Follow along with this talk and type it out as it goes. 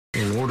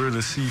order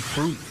to see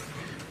fruit,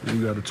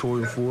 you got to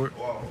toil for it.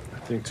 I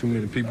think too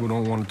many people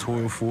don't want to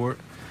toil for it.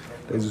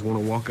 They just want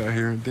to walk out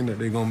here and think that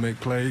they're going to make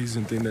plays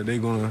and think that they're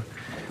going to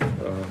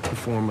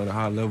perform at a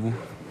high level.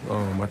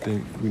 I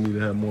think we need to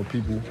have more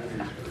people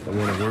that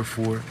want to work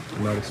for it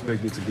and not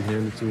expect it to be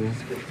handed to them,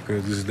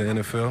 because this is the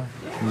NFL.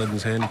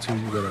 Nothing's handed to you.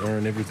 You got to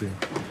earn everything.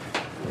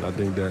 And I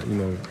think that,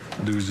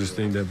 dudes just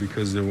think that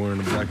because they're wearing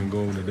the black and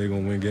gold that they're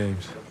going to win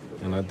games.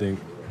 And I think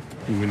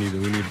we need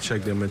to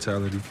check their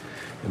mentality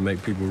and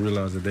make people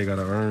realize that they got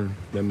to earn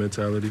that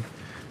mentality,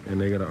 and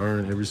they got to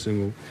earn every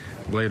single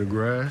blade of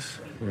grass,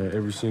 and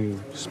every single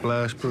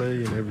splash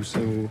play, and every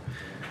single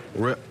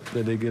rep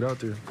that they get out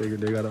there.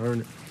 They got to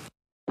earn it.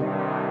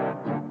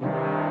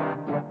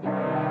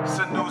 It's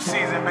a new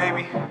season,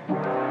 baby.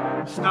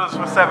 Still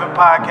for 7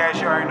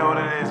 podcast. You already know what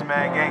it is,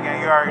 man. Gang,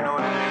 you already know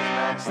what it is,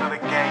 man. Still the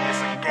gang. It's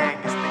a gang.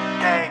 It's the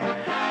gang.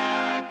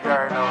 You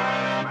already know what it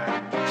is, man.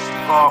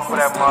 Going for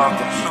that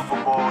motherfucking Super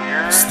Bowl,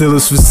 yeah.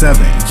 Steelers for 7,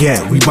 yeah,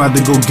 we about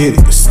to go get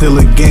it. Still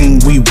a gang,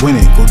 we win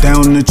it. Go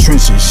down in the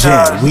trenches,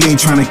 yeah. We ain't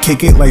trying to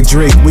kick it like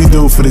Drake. We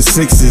do it for the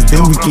 6s,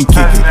 then we can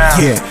kick it.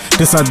 Yeah,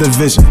 this our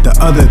division. The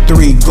other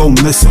 3 go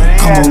missing.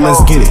 Come on, let's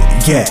get it.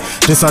 Yeah,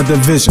 this our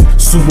division.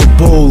 Super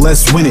Bowl,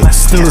 let's win it.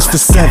 Steelers for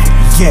 7,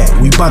 yeah,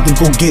 we about to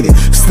go get it.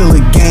 Still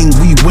a gang,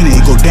 we win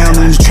it. Go down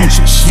in the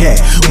trenches, yeah.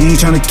 We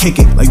ain't trying to kick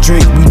it like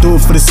Drake. We do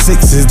it for the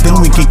 6s, then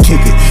we can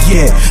kick it.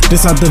 Yeah,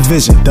 this our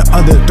division. The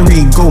other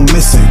 3 go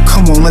missing.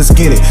 Come on, let's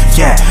get it.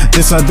 Yeah,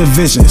 this our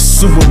division.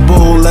 Super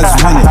Bowl,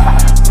 let's win it.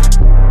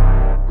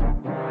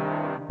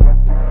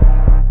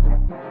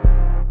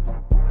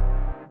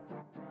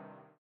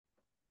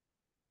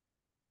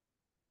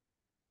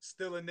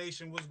 Still a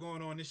Nation, what's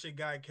going on? This your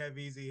guy Kev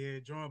Easy here,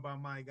 joined by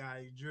my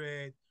guy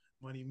Dread.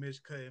 Money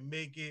Mitch couldn't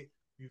make it.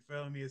 You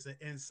feel me? It's an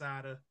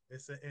insider.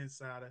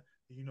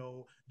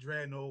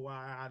 Dread know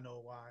why, I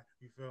know why.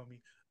 You feel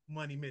me?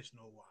 Money Mitch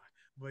know why.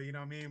 But you know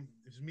what I mean?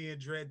 It's me and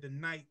Dread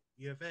tonight.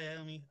 You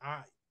feel me?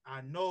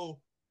 I know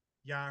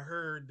y'all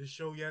heard the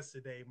show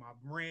yesterday, my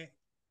rant.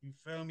 You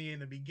feel me? In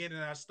the beginning,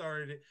 I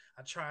started it.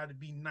 I tried to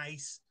be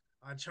nice.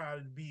 I tried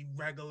to be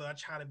regular. I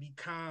tried to be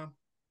calm.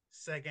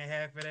 Second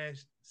half of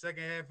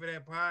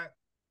that pod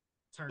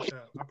turned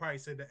up. I probably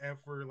said the F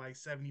word like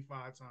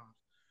 75 times.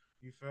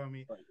 You feel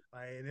me?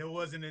 Like, and it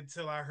wasn't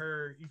until I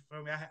heard, you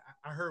feel me?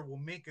 I heard what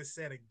Minkah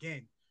said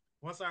again.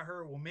 Once I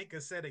heard what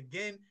Minkah said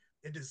again,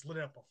 it just lit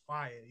up a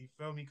fire. You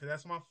feel me? Because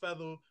that's my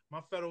fellow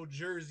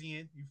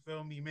Jerseyan. You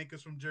feel me?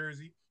 Minkah's from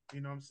Jersey.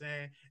 You know what I'm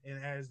saying?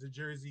 And as the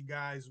Jersey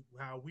guys,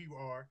 how we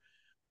are,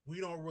 we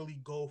don't really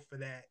go for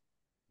that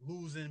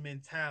losing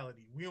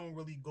mentality. We don't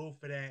really go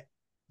for that.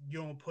 You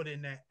don't put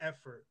in that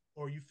effort,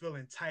 or you feel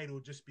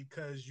entitled just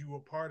because you were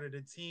part of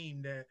the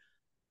team that,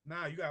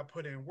 you got to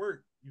put in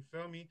work. You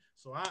feel me?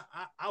 So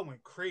I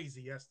went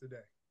crazy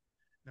yesterday.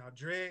 Now,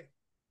 Dread,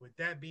 with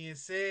that being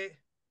said,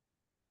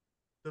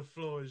 the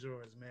floor is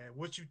yours, man.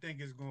 What you think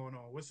is going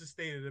on? What's the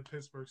state of the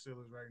Pittsburgh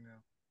Steelers right now?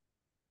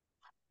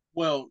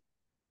 Well,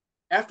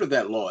 after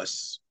that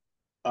loss,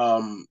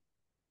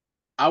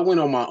 I went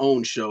on my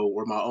own show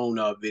or my own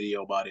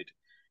video about it,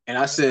 and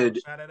I said,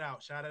 shout it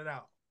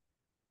out.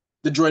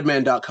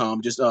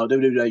 thedreadman.com, just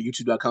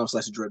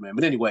www.youtube.com/thedreadman.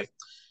 But anyway,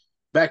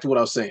 back to what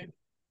I was saying.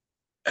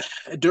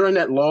 During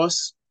that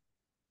loss,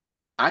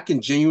 I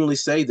can genuinely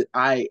say that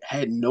I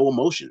had no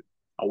emotion.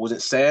 I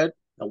wasn't sad.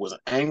 I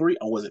wasn't angry.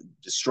 I wasn't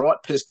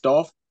distraught, pissed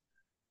off.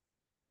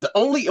 The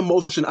only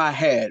emotion I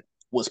had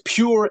was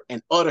pure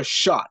and utter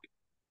shock,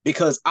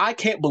 because I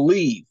can't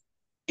believe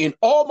in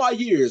all my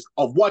years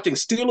of watching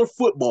Steeler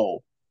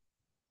football,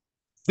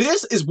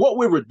 this is what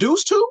we're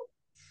reduced to?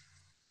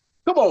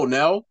 Come on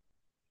now.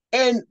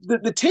 And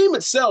the team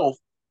itself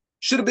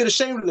should have been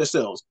ashamed of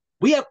themselves.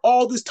 We have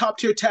all this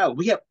top-tier talent.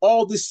 We have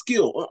all this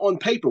skill on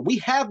paper. We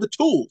have the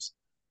tools.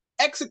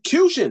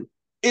 Execution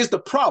is the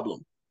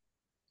problem.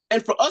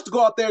 And for us to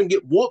go out there and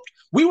get whooped,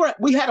 we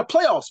had a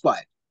playoff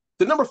spot,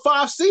 the number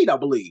 5 seed, I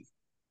believe,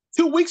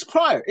 2 weeks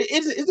prior.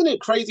 Isn't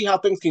it crazy how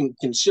things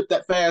can shift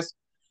that fast?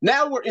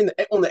 Now we're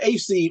on the 8th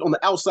seed on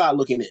the outside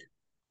looking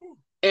in.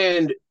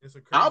 And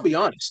I'll be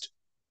honest.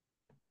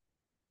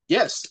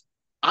 Yes,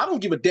 I don't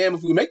give a damn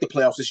if we make the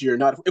playoffs this year or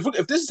not.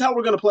 If this is how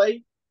we're going to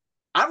play,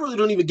 I really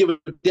don't even give a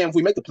damn if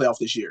we make the playoffs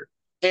this year.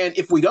 And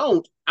if we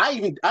don't,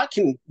 I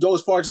can go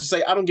as far as to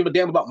say I don't give a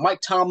damn about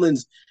Mike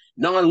Tomlin's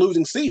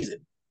non-losing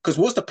season. Because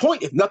what's the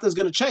point if nothing's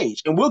going to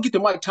change? And we'll get to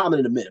Mike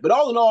Tomlin in a minute. But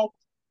all in all,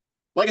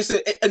 like I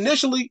said,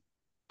 initially,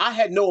 I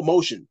had no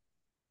emotion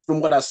from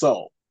what I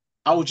saw.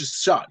 I was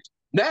just shocked.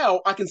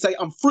 Now I can say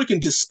I'm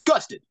freaking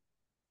disgusted.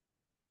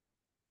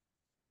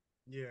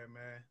 Yeah,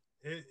 man.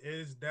 It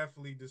is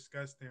definitely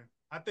disgusting.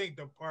 I think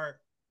the part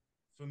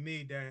for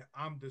me that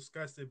I'm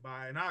disgusted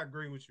by, and I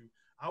agree with you,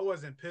 I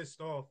wasn't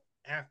pissed off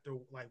after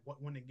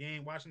watching the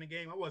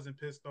game, I wasn't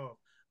pissed off.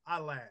 I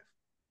laughed.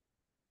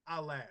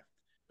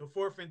 The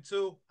 4th and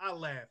 2, I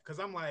laughed because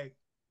I'm like,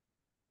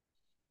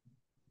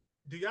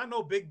 do y'all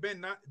know Big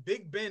Ben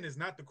is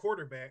not the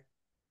quarterback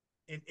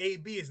and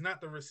AB is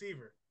not the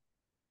receiver?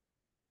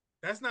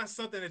 That's not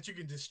something that you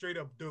can just straight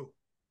up do.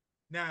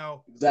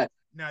 Now, exactly.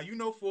 Now you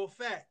know for a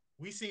fact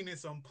we seen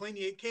this on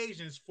plenty of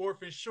occasions,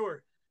 4th and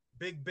short.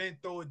 Big Ben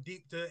throw it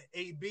deep to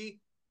AB.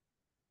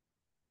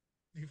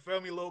 You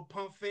feel me? A little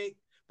pump fake,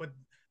 but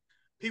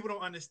people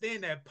don't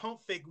understand that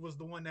pump fake was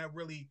the one that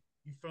really,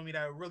 you feel me,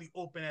 that really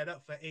opened that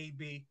up for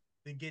AB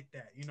to get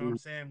that. You know what I'm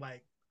saying?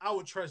 Like, I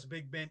would trust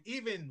Big Ben,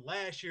 even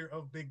last year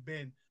of Big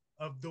Ben,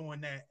 of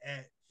doing that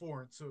at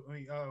 4-2,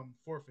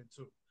 4th and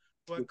 2.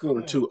 But come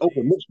on, 4-2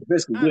 over Mitch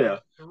Trubisky. not Yeah,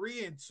 at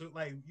 3-2.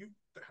 Like you,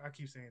 I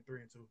keep saying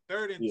 3-2.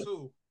 Third and yeah.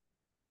 two,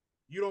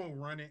 you don't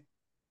run it.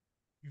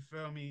 You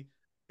feel me?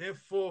 Then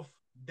 4th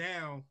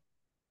down,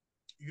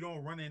 you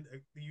don't run it.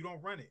 You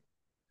don't run it.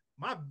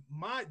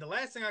 The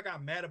last thing I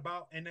got mad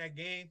about in that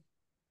game,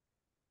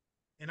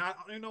 and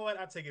you know what,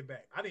 I take it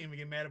back. I didn't even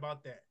get mad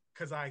about that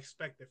because I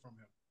expected from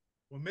him.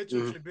 When Mitchell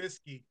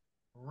Trubisky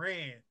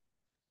ran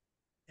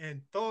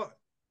and thought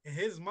in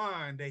his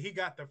mind that he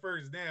got the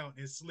first down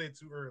and slid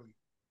too early,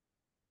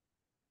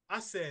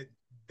 I said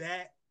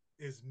that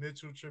is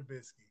Mitchell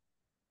Trubisky.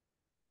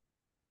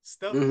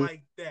 Stuff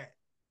like that.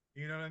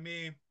 You know what I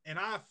mean? And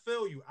I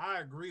feel you. I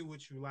agree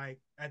with you.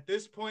 Like, at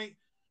this point,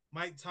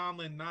 Mike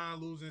Tomlin, 9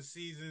 losing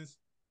seasons,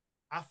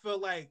 I feel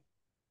like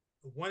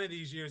one of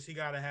these years he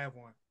got to have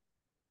one.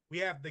 We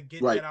have to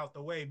get that out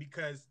the way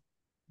because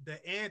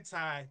the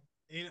anti,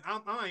 and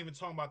I'm not even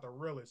talking about the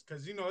realists,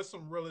 because, you know, there's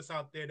some realists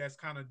out there that's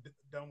kind of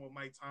done with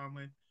Mike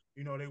Tomlin.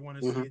 You know, they want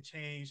to see a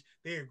change.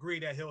 They agree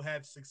that he'll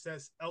have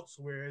success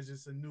elsewhere. It's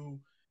just a new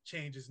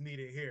change is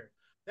needed here.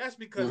 That's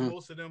because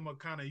most of them are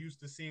kind of used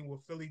to seeing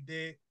what Philly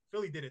did.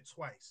 Philly did it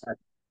twice.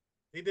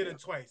 They did it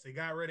twice. They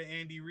got rid of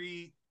Andy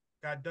Reid,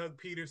 got Doug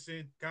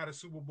Peterson, got a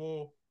Super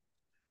Bowl,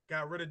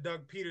 got rid of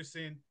Doug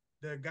Peterson,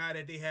 the guy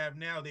that they have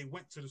now, they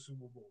went to the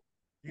Super Bowl.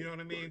 You know what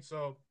I mean?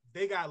 So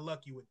they got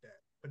lucky with that.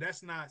 But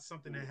that's not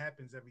something that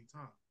happens every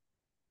time,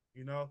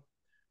 you know?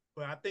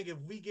 But I think if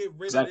we get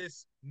rid of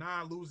this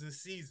non-losing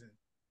season,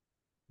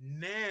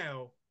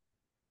 now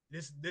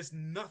there's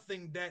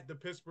nothing that the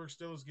Pittsburgh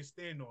Steelers can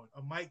stand on.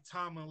 A Mike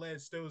Tomlin-led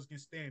Steelers can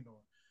stand on.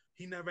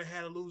 He never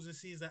had a losing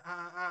season.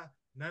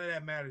 None of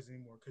that matters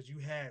anymore because you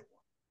had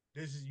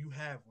one. You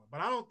have one.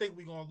 But I don't think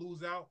we're going to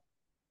lose out.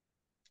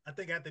 I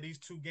think after these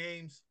 2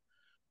 games,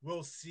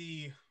 we'll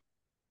see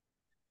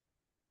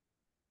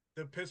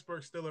the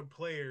Pittsburgh Steelers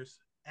players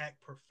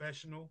act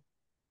professional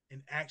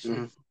and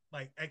actually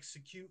like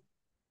execute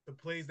the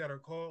plays that are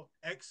called,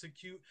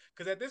 execute.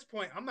 Because at this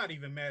point, I'm not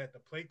even mad at the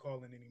play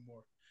calling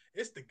anymore.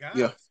 It's the guys.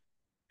 Yeah.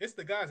 It's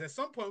the guys. At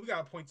some point, we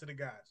got to point to the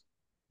guys.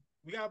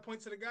 We got to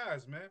point to the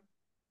guys, man.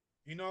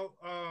 You know,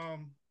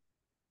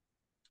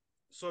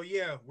 so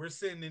yeah, we're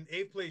sitting in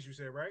 8th place, you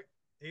said, right?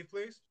 8th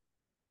place?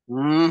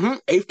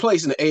 8th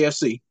place in the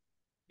AFC.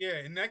 Yeah,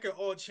 and that could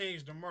all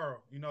change tomorrow.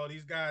 You know,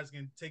 these guys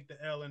can take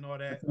the L and all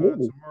that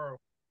tomorrow.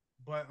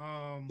 But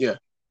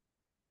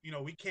you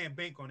know, we can't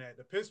bank on that.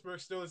 The Pittsburgh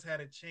Steelers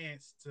had a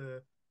chance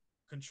to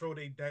control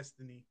their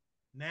destiny.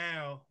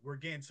 Now we're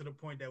getting to the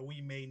point that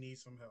we may need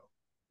some help.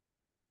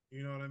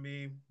 You know what I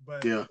mean?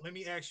 But let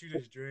me ask you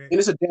this, Dre. And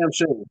it's a damn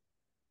shame.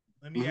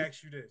 Let me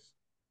ask you this.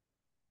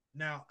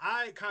 Now,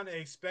 I kind of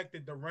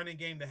expected the running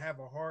game to have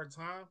a hard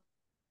time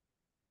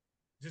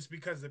just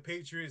because the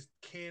Patriots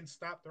can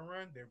stop the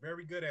run. They're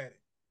very good at it,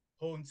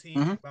 holding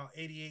teams about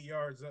 88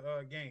 yards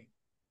a game,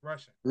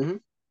 rushing.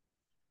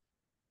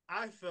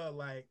 I felt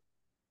like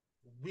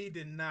we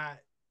did not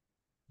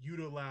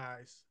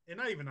utilize, and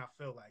not even I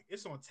feel like,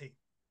 it's on tape.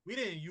 We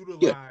didn't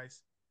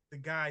utilize the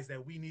guys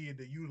that we needed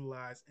to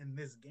utilize in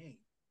this game.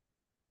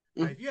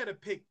 Like, if you had to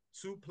pick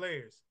 2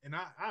 players, and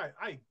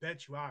I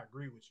bet you I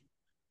agree with you.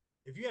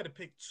 If you had to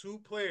pick 2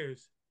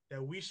 players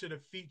that we should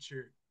have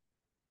featured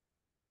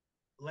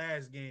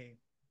last game,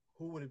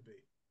 who would it be?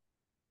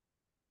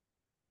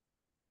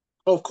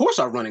 Oh, of course,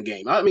 our running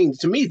game. I mean,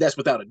 to me, that's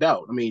without a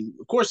doubt. I mean,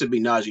 of course, it'd be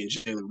Najee and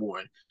Jalen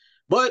Warren.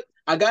 But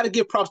I got to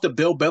give props to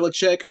Bill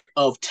Belichick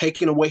of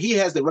taking away. He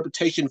has the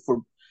reputation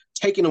for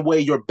taking away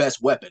your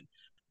best weapon.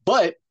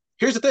 But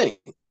here's the thing.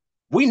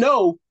 We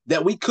know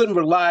that we couldn't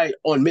rely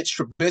on Mitch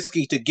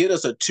Trubisky to get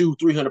us a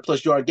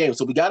 200-300+ yard game.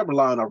 So we got to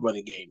rely on our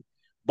running game.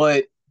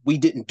 But we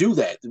didn't do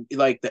that.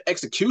 Like, the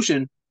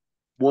execution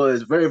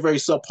was very, very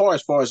subpar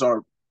as far as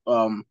our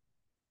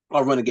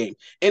running game.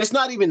 And it's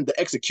not even the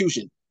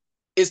execution.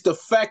 It's the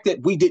fact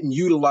that we didn't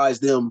utilize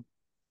them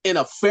in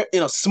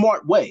a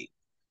smart way.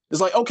 It's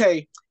like,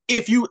 okay,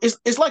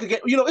 it's like a game,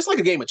 it's like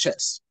a game of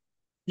chess.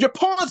 Your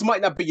pawns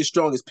might not be your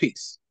strongest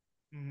piece,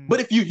 but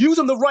if you use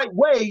them the right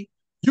way,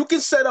 you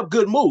can set up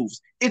good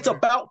moves. It's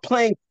about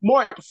playing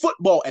smart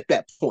football at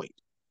that point.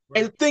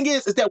 And the thing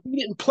is that we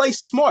didn't play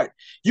smart.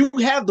 You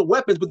have the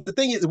weapons, but the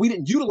thing is we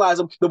didn't utilize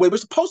them the way we're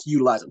supposed to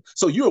utilize them.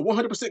 So you're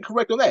 100%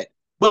 correct on that.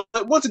 But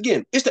once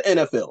again, it's the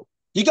NFL.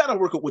 You got to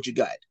work with what you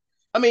got.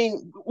 I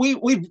mean,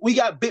 we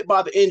got bit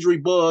by the injury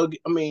bug.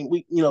 I mean,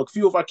 a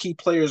few of our key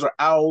players are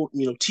out.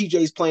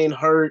 TJ's playing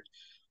hurt.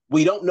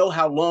 We don't know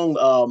how long.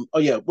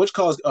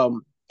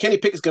 Kenny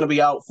Pickett's going to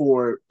be out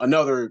for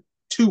another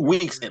 2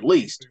 weeks at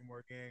least. 3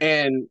 more games.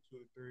 And 2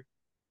 or 3.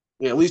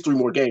 Yeah, at least 3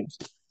 more games.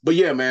 But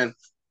yeah, man,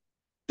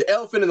 the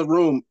elephant in the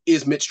room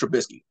is Mitch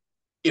Trubisky.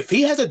 if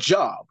he has a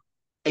job,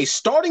 a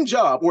starting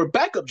job or a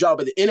backup job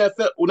at the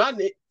NFL, well, not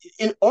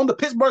on the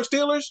Pittsburgh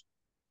Steelers,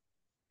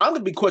 I'm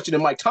going to be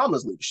questioning Mike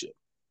Tomlin's leadership.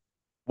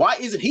 Why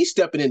isn't he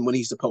stepping in when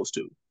he's supposed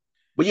to?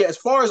 But yeah, as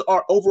far as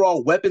our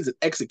overall weapons and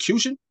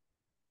execution,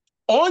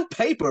 on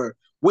paper,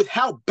 with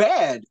how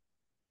bad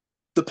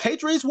the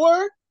Patriots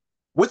were,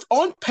 with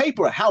on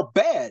paper how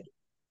bad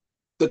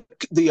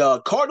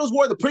the Cardinals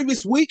were the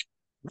previous week,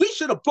 we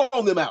should have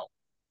blown them out.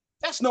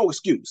 That's no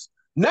excuse.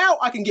 Now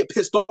I can get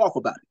pissed off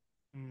about it.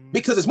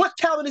 Because as much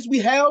talent as we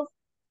have,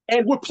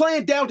 and we're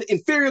playing down to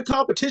inferior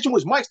competition,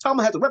 which Mike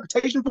Tomlin has a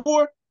reputation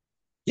for,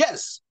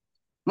 yes,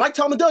 Mike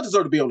Tomlin does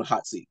deserve to be on the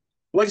hot seat.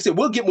 Like I said,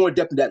 we'll get more in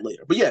depth in that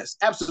later. But yes,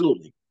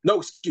 absolutely. No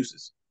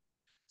excuses.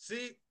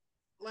 See,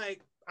 like,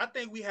 I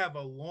think we have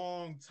a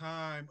long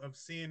time of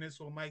seeing this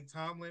with Mike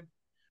Tomlin,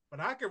 but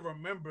I can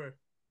remember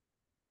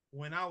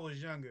when I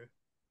was younger,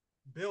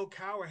 Bill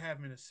Cowher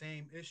having the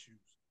same issues,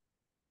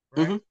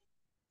 right?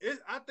 Mm-hmm.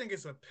 I think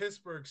it's a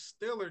Pittsburgh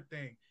Steelers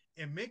thing.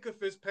 And Minkah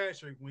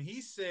Fitzpatrick, when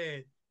he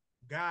said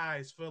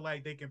guys feel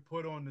like they can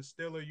put on the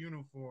Steelers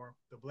uniform,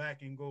 the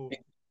black and gold,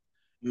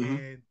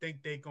 and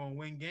think they gonna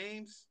win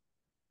games,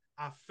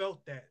 I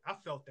felt that. I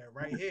felt that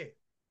right here.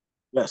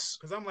 Yes.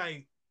 Because I'm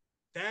like,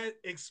 that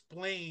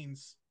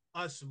explains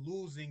us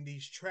losing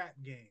these trap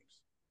games.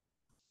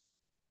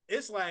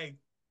 It's like,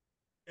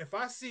 if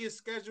I see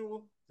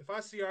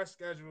our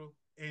schedule,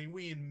 and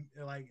we in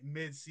like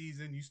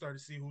mid-season, you start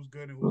to see who's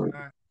good and who's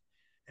not,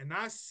 and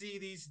I see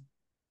these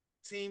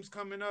teams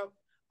coming up,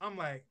 I'm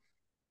like,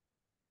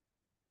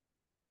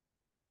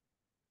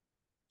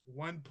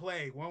 one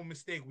play, one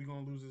mistake, we're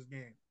going to lose this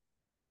game.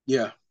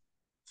 Yeah.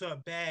 To a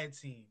bad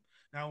team.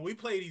 Now, when we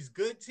play these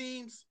good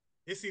teams,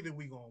 it's either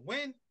we going to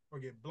win or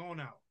get blown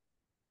out.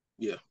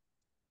 Yeah.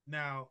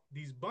 Now,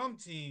 these bum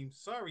teams,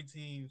 sorry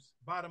teams,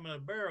 bottom of the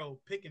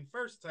barrel, picking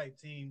first type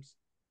teams,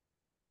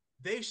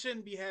 they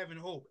shouldn't be having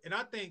hope. And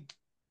I think,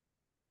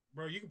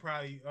 bro, you can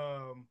probably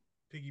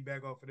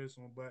piggyback off of this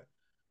one, but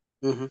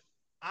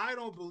I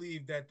don't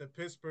believe that the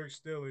Pittsburgh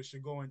Steelers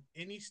should go in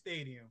any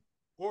stadium,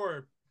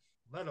 or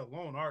let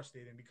alone our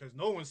stadium, because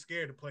no one's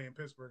scared to play in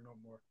Pittsburgh no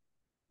more.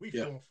 We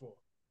 4-4.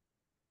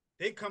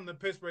 They come to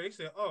Pittsburgh, they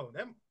say,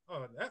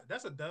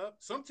 that's a dub.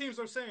 Some teams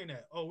are saying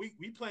that. Oh, we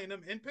playing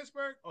them in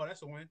Pittsburgh? Oh,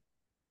 that's a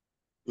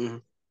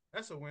win.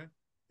 That's a win.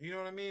 You know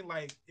what I mean?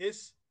 Like,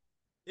 it's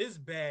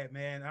bad,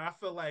 man. And I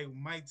feel like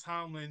Mike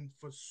Tomlin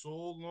for so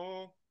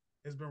long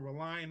has been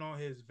relying on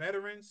his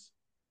veterans.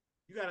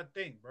 You got to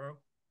think, bro.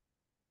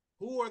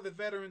 Who are the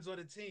veterans of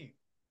the team?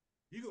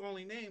 You can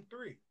only name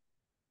 3.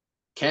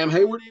 Cam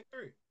Hayward? Name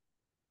 3.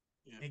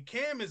 Yeah. And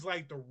Cam is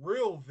like the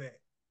real vet.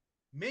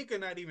 Minkah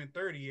not even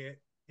 30 yet.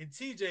 And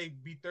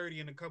TJ be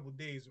 30 in a couple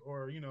days,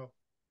 or,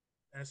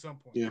 at some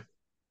point. Yeah.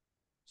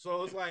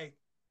 So it's like,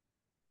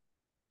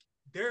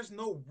 there's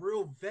no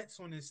real vets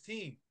on this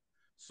team.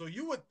 So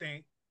you would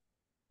think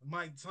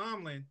Mike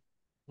Tomlin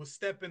would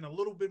step in a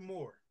little bit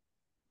more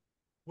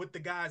with the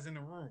guys in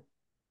the room.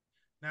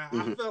 Now,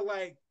 I feel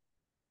like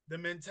the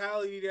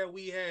mentality that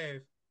we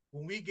have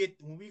when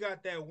we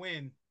got that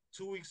win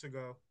 2 weeks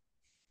ago,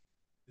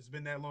 it's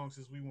been that long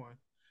since we won,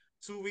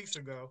 2 weeks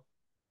ago,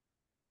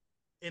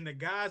 and the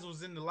guys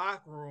was in the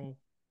locker room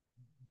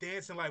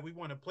dancing like we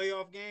won a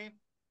playoff game,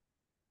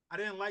 I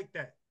didn't like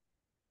that.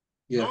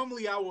 Yeah.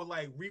 Normally, I would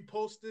like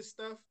repost this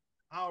stuff.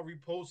 I'll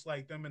repost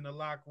like them in the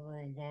locker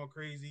room going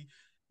crazy,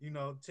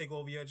 take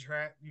over your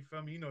trap. You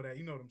feel me? You know that.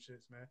 You know them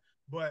shits, man.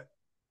 But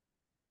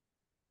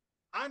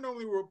I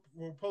normally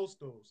repost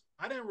those.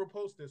 I didn't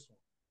repost this one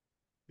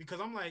because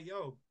I'm like,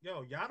 yo,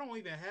 y'all don't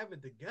even have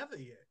it together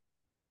yet.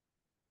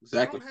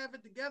 Exactly. Y'all don't have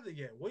it together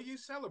yet. What are you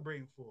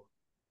celebrating for?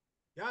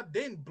 Y'all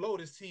didn't blow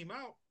this team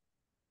out.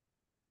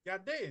 Y'all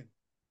didn't.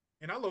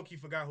 And I low-key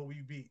forgot who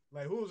we beat.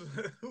 Like, who's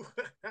the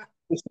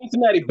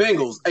Cincinnati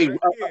Bengals, a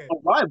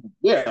rival.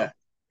 Yeah.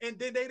 And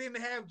then they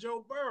didn't have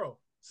Joe Burrow.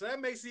 So that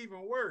makes it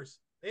even worse.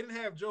 They didn't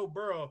have Joe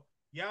Burrow.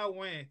 Y'all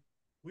win.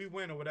 We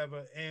win or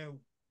whatever. And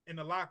in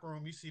the locker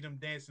room, you see them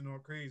dancing all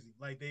crazy.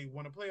 Like they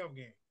won a playoff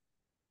game.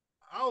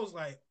 I was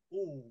like,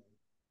 ooh,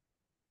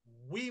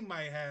 we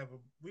might have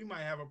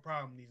a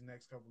problem these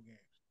next couple games.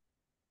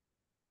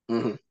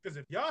 Because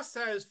if y'all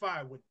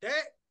satisfied with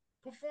that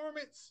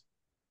performance,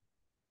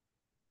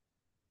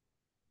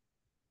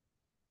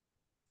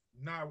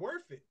 not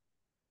worth it.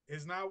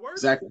 It's not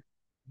worth it.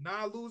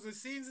 Not losing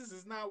seasons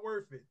is not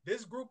worth it.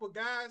 This group of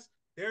guys,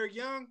 they're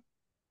young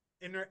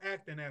and they're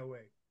acting that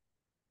way.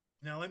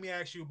 Now, let me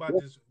ask you about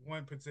this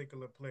one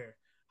particular player.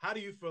 How do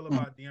you feel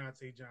about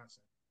Deontay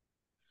Johnson?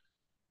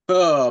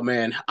 Oh,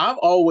 man. I've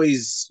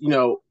always,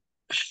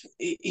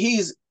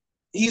 he's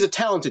a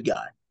talented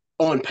guy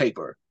on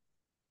paper.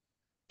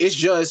 It's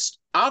just,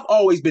 I've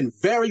always been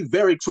very,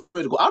 very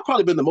critical. I've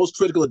probably been the most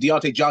critical of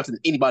Deontay Johnson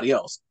than anybody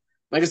else.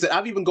 Like I said,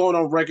 I've even gone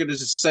on record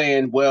as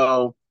saying,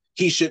 well,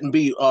 he shouldn't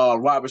be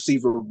wide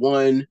receiver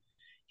 1.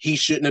 He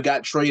shouldn't have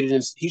got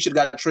traded. He should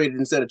have got traded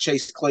instead of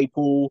Chase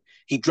Claypool.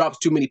 He drops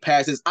too many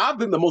passes. I've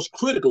been the most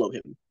critical of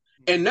him.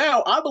 And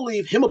now I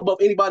believe him above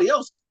anybody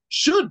else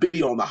should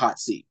be on the hot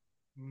seat.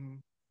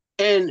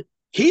 And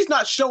He's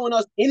not showing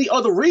us any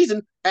other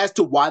reason as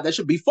to why that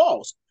should be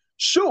false.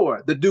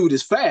 Sure, the dude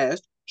is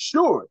fast.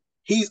 Sure,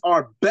 he's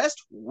our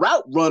best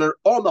route runner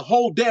on the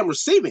whole damn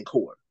receiving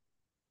corps.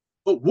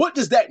 But what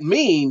does that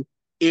mean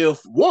if,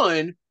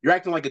 one, you're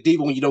acting like a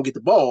diva when you don't get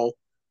the ball,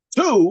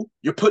 two,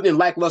 you're putting in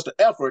lackluster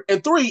effort,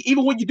 and three,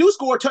 even when you do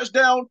score a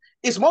touchdown,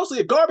 it's mostly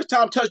a garbage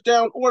time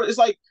touchdown, or it's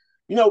like,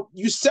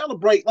 you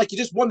celebrate like you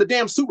just won the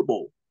damn Super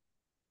Bowl.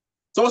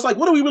 So it's like,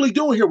 what are we really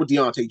doing here with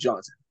Deontay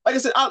Johnson? Like I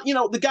said,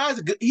 the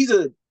guy's he's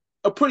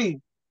a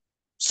pretty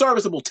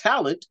serviceable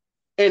talent.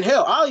 And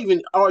hell, I'll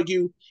even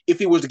argue if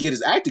he was to get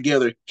his act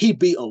together, he'd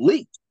be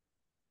elite.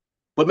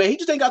 But man, he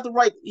just ain't got the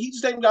right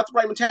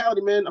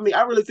mentality, man. I mean,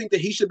 I really think that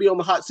he should be on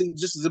the hot seat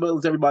just as well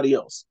as everybody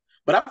else.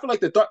 But I feel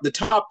like the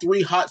top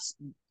three hot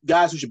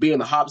guys who should be in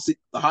the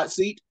hot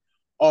seat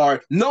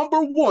are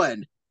number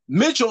one,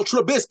 Mitchell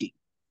Trubisky.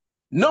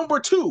 Number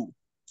two,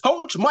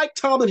 Coach Mike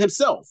Tomlin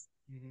himself.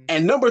 Mm-hmm.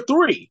 And number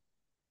three,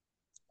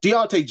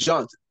 Deontay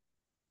Johnson.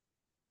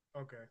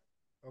 Okay.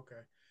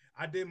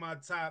 I did my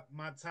top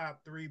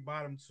three,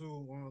 bottom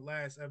two on the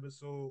last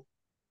episode.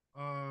 If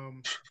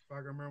I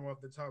can remember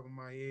off the top of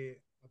my head,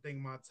 I think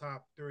my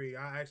top three.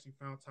 I actually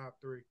found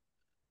top three.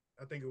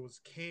 I think it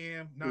was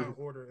Cam, not in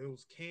order. It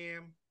was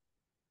Cam.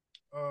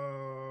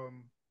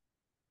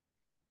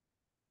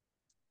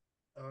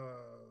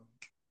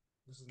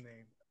 What's his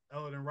name?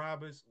 Eldon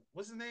Roberts.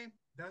 What's his name?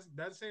 That's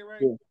say it right?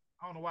 Yeah.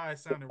 I don't know why it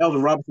sounded.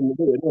 Eldon Robinson.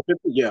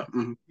 Yeah.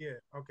 Mm-hmm. Yeah.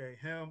 Okay.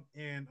 Him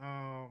and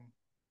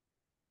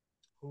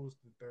who's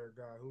the third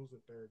guy?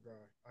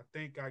 I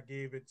think I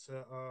gave it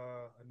to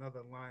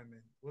another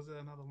lineman. Was it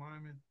another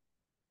lineman?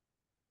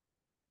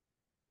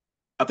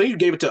 I think you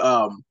gave it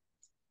to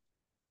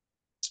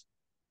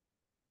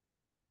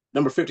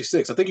number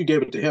 56. I think you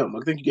gave it to him. I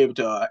think you gave it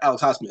to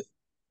Alex Highsmith.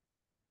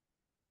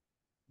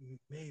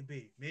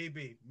 Maybe.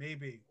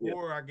 Yeah.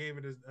 Or I gave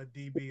it a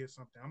DB or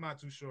something. I'm not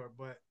too sure,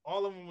 but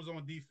all of them was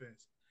on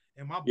defense.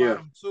 And my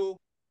bottom two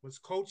was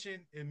coaching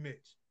and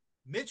Mitch.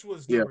 Mitch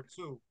was number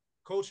two.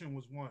 Coaching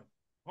was one.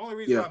 Only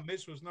reason why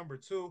Mitch was number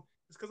two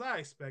is because I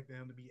expected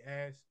him to be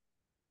ass.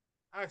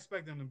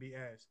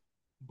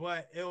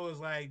 But it was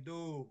like,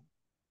 dude,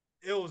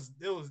 it's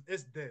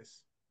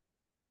this.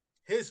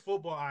 His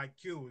football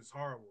IQ is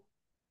horrible.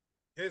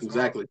 It's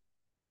exactly.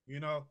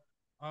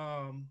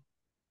 Horrible,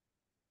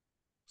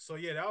 So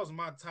yeah, that was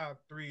my top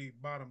three,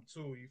 bottom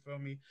two. You feel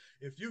me?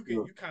 If you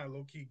can, you kind of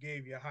low key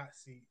gave you a hot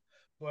seat,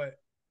 but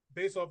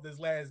based off this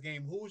last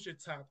game, who's your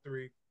top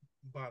three,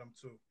 bottom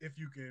two? If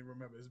you can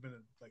remember, it's been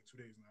like 2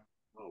 days now.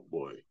 Oh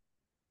boy,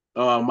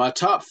 my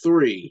top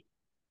three.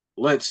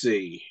 Let's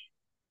see.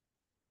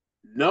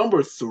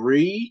 Number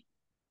three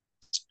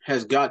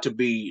has got to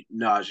be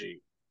Najee.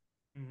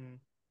 Mm-hmm.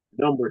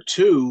 Number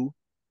two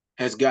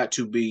has got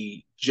to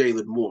be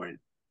Jalen Warren.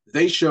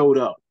 They showed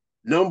up.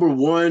 Number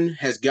one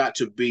has got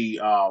to be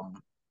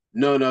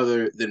none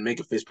other than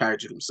Minkah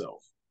Fitzpatrick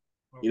himself.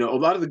 Okay. A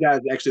lot of the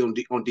guys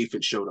actually on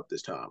defense showed up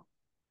this time.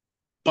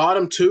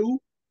 Bottom two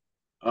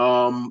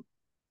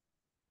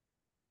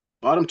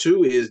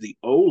is the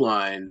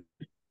O-line,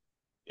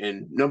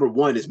 and number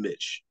one is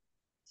Mitch.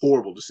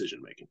 Horrible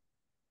decision making.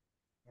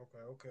 Okay.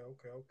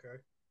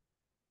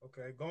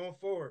 Going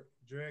forward,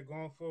 Dre,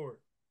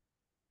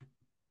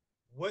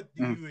 what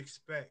do you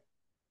expect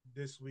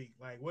this week?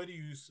 Like, what are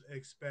you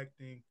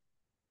expecting?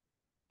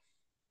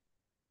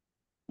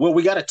 Well,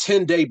 we got a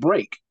 10-day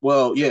break.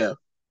 Well, yeah.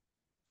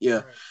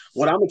 Right.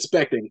 What I'm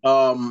expecting,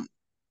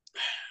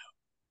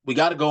 we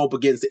got to go up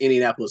against the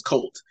Indianapolis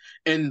Colts.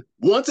 And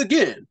once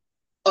again,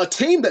 a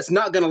team that's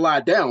not going to lie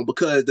down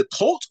because the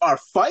Colts are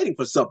fighting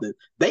for something.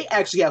 They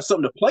actually have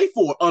something to play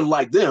for,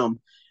 unlike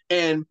them.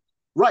 And,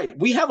 right,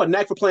 we have a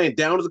knack for playing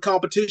down to the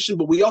competition,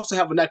 but we also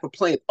have a knack for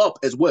playing up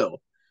as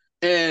well.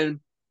 And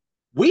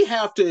we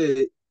have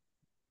to,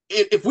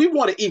 if we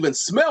want to even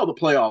smell the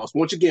playoffs,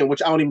 once again,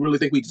 which I don't even really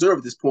think we deserve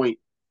at this point,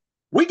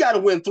 we got to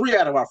win 3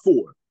 out of our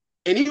 4.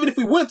 And even if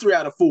we win 3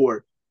 out of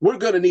 4, we're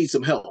going to need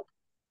some help.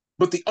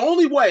 But the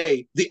only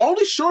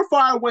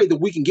surefire way that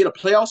we can get a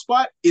playoff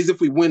spot is if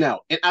we win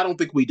out. And I don't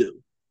think we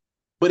do.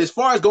 But as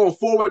far as going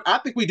forward, I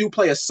think we do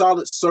play a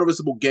solid,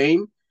 serviceable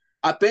game.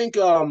 I think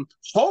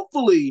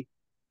hopefully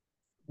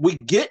we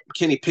get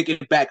Kenny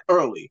Pickett back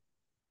early.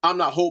 I'm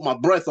not holding my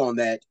breath on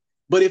that.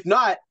 But if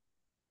not,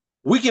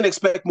 we can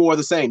expect more of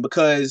the same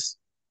because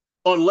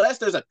unless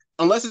there's a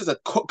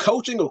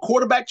coaching or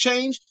quarterback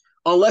change,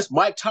 unless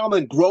Mike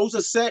Tomlin grows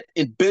a set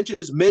and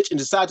benches Mitch and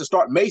decides to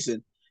start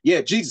Mason,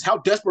 yeah, Jesus, how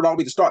desperate are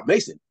we to start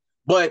Mason?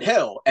 But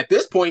hell, at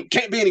this point,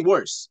 can't be any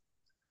worse.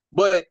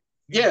 But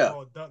yeah.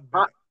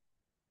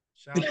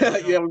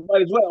 Yeah, we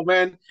might as well,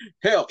 man.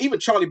 Hell, even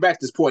Charlie back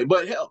to this point.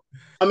 But hell,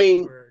 I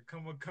mean,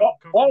 come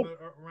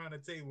around the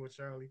table,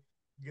 Charlie.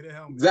 Get a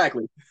helmet.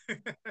 Exactly.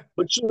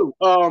 But true.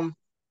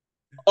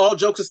 All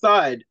jokes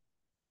aside,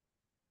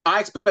 I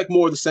expect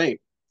more of the same.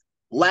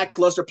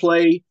 Lackluster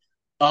play,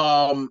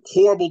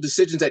 horrible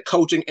decisions at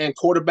coaching and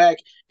quarterback,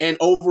 and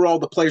overall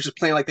the players just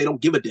playing like they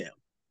don't give a damn.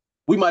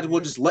 We might as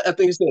well just let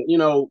things say,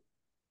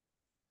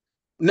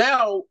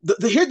 now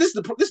here this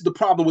is the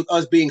problem with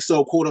us being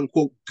so quote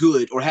unquote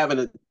good or having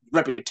a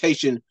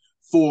reputation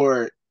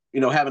for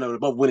having an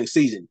above winning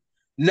season.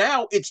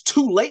 Now it's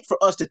too late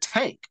for us to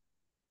tank.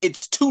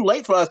 It's too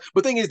late for us.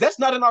 But the thing is, that's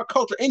not in our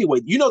culture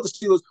anyway. The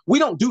Steelers, we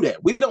don't do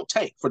that. We don't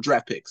tank for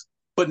draft picks.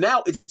 But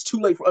now it's too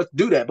late for us to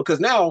do that because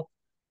now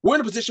we're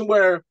in a position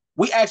where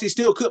we actually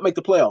still could make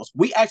the playoffs.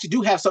 We actually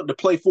do have something to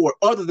play for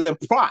other than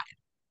pride.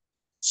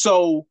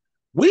 So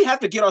we have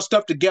to get our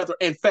stuff together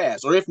and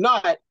fast. Or if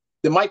not,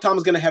 then Mike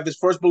Tomlin's going to have his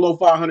first below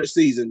 500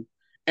 season,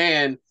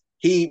 and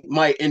he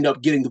might end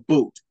up getting the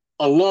boot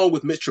along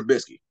with Mitch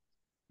Trubisky.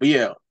 But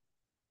yeah,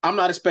 I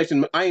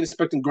ain't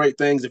expecting great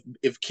things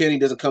if Kenny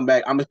doesn't come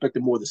back. I'm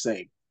expecting more of the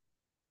same.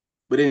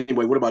 But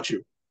anyway, what about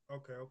you?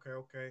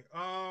 Okay.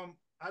 I'll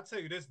tell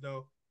you this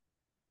though.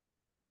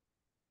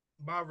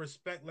 My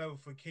respect level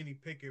for Kenny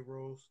Pickett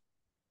rose.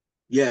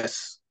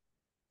 Yes.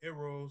 It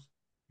rose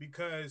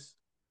because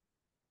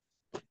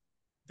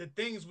the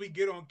things we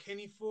get on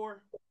Kenny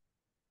for,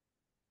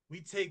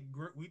 we take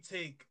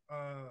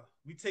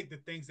the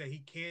things that he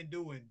can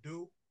do and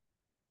do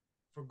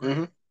for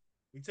granted.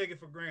 We take it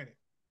for granted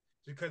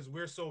because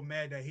we're so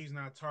mad that he's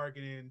not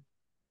targeting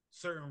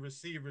certain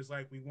receivers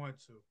like we want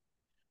to.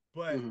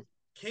 But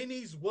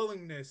Kenny's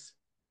willingness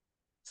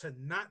to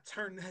not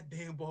turn that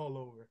damn ball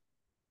over,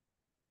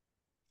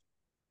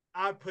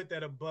 I put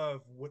that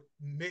above what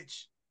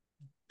Mitch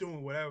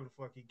doing whatever the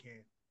fuck he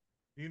can.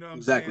 You know what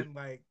I'm saying?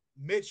 Like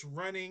Mitch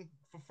running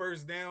for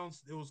first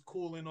downs, it was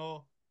cool and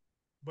all,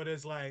 but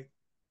it's like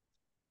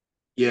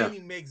Kenny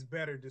makes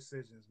better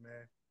decisions,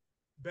 man.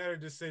 Better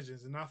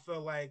decisions. And I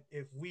felt like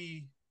if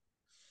we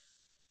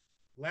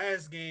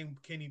last game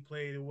Kenny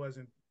played, it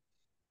wasn't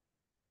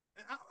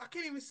I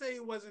can't even say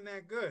it wasn't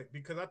that good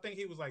because I think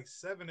he was like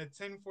 7 to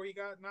 10 before he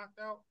got knocked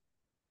out.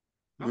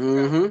 I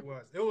forgot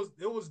what it was.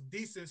 It was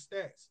decent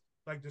stats,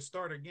 like the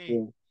starter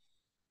game.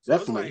 So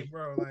definitely. It's like,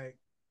 bro, like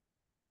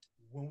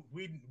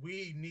when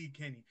we need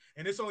Kenny.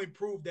 And it's only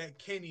proved that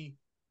Kenny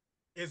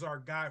is our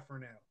guy for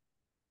now.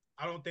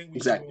 I don't think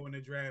we should go in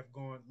the draft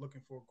going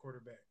looking for a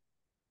quarterback.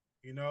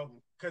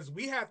 Because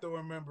we have to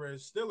remember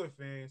as Steelers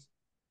fans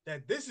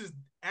that this is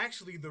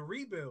actually the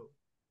rebuild.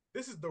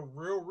 This is the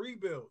real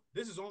rebuild.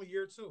 This is only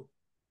year 2.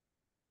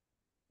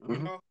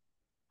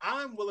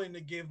 I'm willing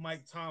to give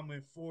Mike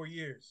Tomlin 4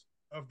 years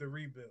of the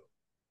rebuild.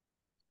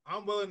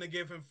 I'm willing to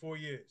give him 4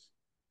 years.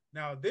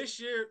 Now, last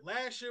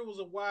year was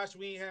a wash.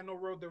 We ain't had no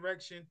real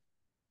direction.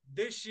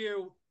 This year,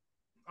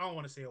 I don't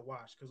want to say a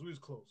wash because we was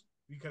close.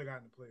 We could have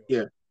gotten the playoffs.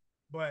 Yeah.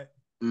 But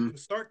to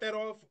start that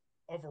off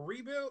a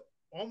rebuild,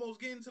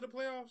 almost getting to the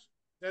playoffs,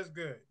 that's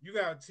good. You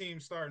got a team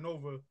starting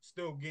over,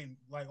 still getting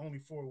like only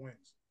 4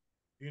 wins.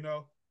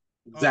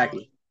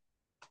 Exactly.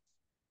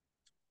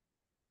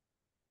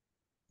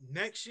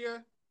 Next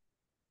year,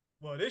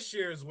 well, this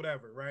year is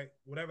whatever, right?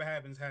 Whatever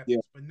happens, happens. Yeah.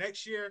 But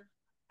next year,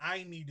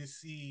 I need to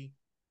see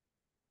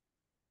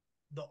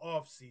the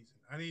off season.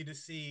 I need to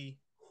see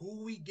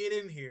who we get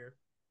in here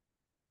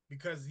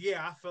because,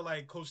 I feel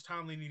like Coach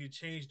Tomlin need to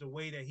change the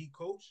way that he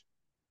coached,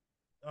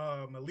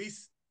 at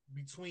least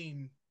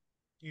between,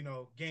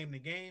 game to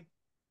game,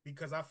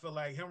 because I feel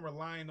like him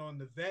relying on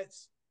the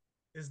vets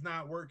is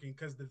not working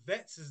because the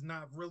vets is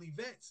not really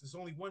vets. It's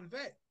only one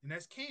vet, and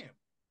that's Cam.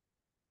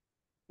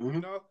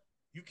 You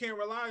can't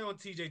rely on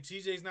TJ.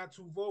 TJ's not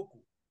too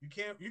vocal. You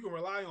can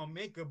rely on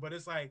Minkah, but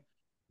it's like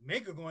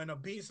Minkah going to end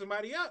up beating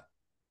somebody up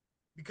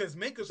because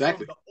Minkah's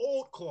from the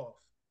old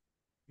cloth,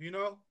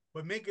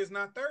 but Minkah's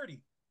not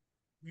 30.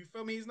 You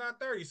feel me? He's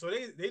not 30. So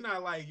they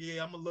not like,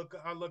 I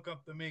look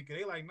up the Minkah.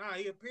 They like, nah,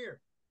 he up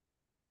here.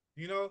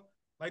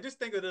 Like just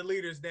think of the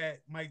leaders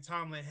that Mike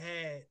Tomlin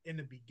had in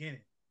the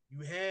beginning.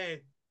 You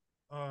had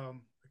I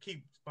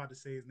keep about to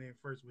say his name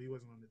first, but he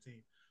wasn't on the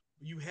team.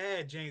 You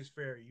had James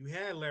Ferry. You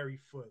had Larry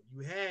Foote.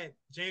 You had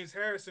James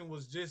Harrison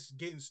was just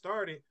getting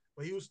started,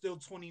 but he was still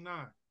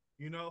 29,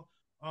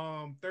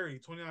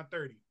 29,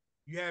 30.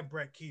 You had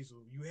Brett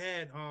Kiesel. You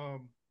had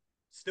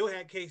still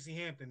had Casey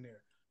Hampton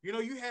there.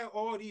 You had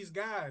all these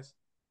guys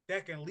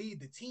that can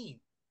lead the team.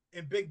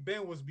 And Big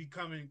Ben was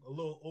becoming a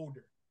little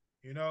older,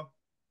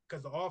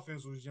 because the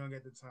offense was young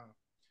at the time.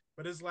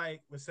 But it's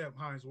like, except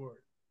Hines Ward.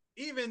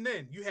 Even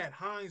then, you had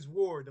Hines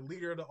Ward, the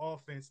leader of the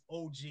offense,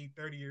 OG,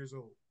 30 years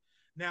old.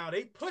 Now,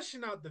 they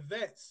pushing out the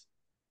vets,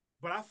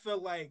 but I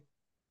feel like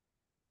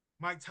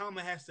Mike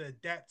Tomlin has to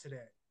adapt to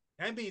that.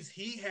 That means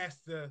he has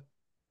to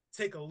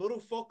take a little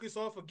focus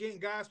off of getting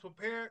guys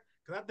prepared,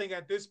 because I think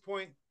at this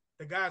point,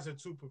 the guys are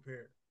too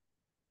prepared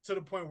to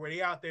the point where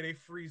they out there, they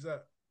freeze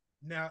up.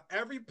 Now,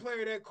 every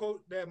player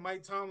that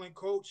Mike Tomlin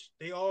coached,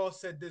 they all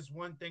said this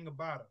one thing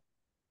about him.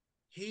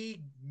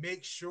 He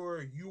makes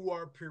sure you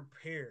are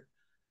prepared.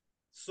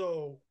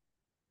 So,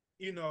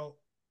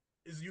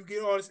 is you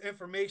get all this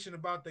information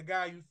about the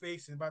guy you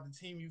facing, about the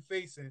team you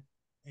facing,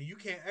 and you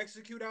can't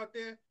execute out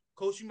there,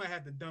 coach, you might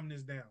have to dumb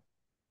this down.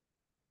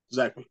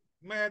 Exactly.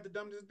 You might have to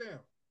dumb this down.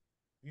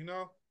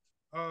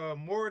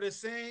 More of the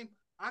same,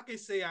 I can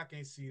say I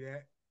can see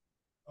that.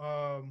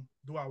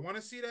 Do I want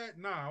to see that?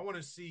 Nah, I want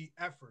to see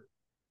effort.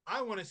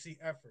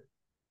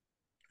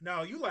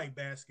 Now you like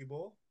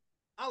basketball.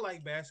 I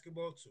like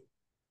basketball too.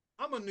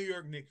 I'm a New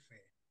York Knicks fan,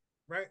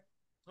 right?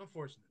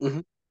 Unfortunately, Mm-hmm.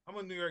 I'm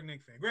a New York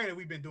Knicks fan. Granted,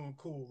 we've been doing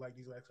cool like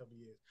these last couple of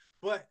years,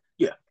 but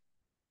Yeah.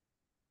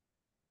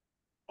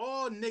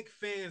 all Knicks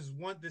fans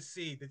want to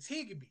see the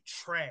team can be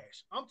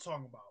trash. I'm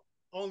talking about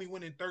only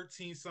winning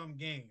 13 some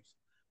games.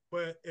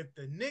 But if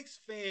the Knicks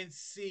fans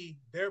see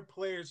their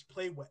players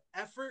play with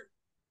effort,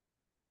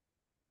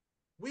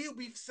 we'll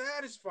be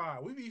satisfied.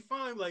 We'll be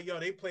fine. Like, yo,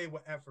 they play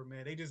with effort,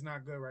 man. They just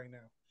not good right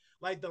now.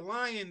 Like the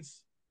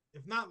Lions,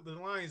 if not the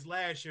Lions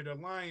last year, the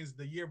Lions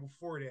the year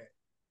before that.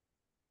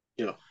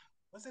 Yeah.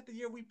 Was that the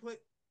year we played?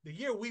 The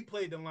year we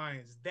played the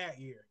Lions that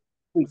year.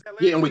 Was that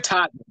Yeah, last and we year?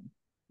 tied them.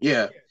 Yeah.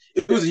 Yeah, It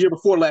was that the year. year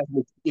before last.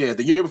 Yeah,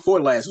 the year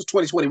before last was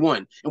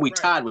 2021, and we Right,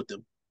 tied with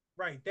them.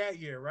 right, that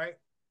year, right?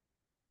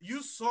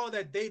 You saw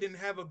that they didn't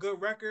have a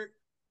good record,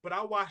 but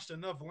I watched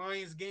enough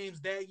Lions games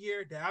that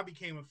year that I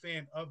became a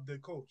fan of the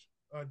coach,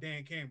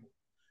 Dan Campbell.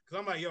 Because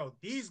I'm like, yo,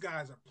 these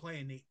guys are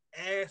playing the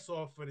ass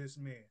off for this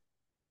man.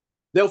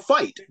 They'll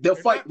fight. They'll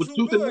They're fight not with too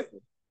tooth and good,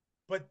 nail.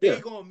 but they Yeah.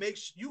 gonna make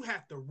you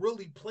have to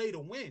really play to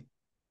win,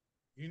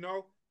 you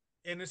know.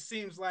 And it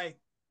seems like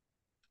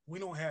we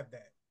don't have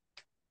that.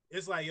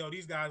 It's like, yo,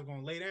 these guys are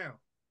gonna lay down.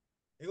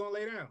 They're gonna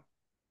lay down.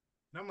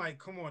 And I'm like,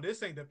 come on,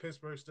 this ain't the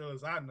Pittsburgh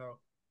Steelers I know,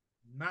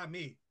 not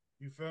me.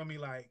 You feel me?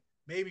 Like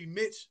maybe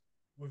Mitch,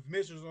 with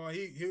Mitch was on,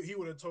 he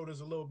would have told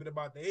us a little bit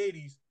about the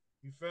 '80s.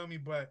 You feel me?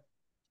 But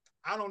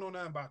I don't know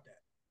nothing about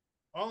that.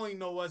 I only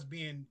know us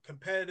being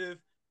competitive.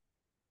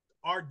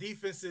 Our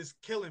defense is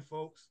killing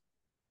folks.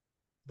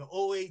 The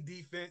 '08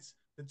 defense,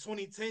 the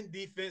 2010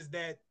 defense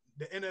that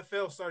the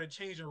NFL started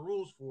changing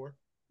rules for,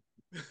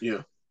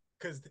 Yeah.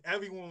 because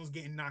everyone was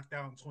getting knocked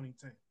out in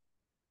 2010.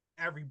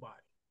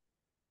 Everybody,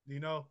 you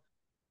know.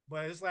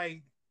 But it's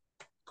like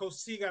Coach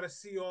C got to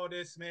see all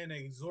this, man,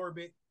 and absorb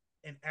it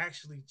and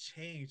actually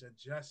change,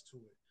 adjust to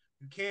it.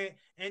 You can't,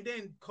 and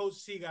then Coach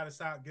C got to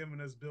stop giving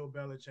us Bill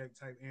Belichick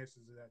type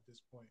answers at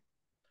this point.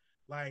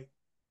 Like,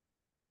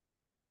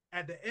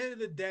 at the end of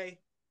the day,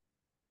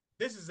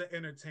 this is an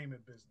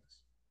entertainment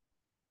business.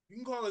 You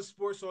can call it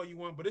sports all you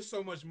want, but there's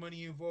so much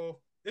money involved.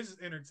 This is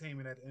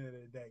entertainment at the end of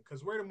the day.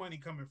 Because where the money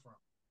coming from?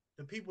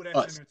 The people that's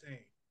Us.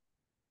 entertained.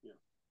 Yeah.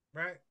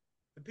 Right?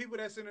 The people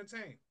that's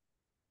entertained.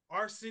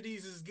 Our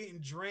cities is getting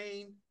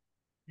drained.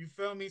 You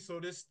feel me? So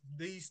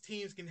these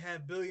teams can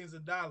have billions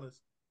of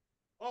dollars.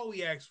 All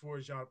we ask for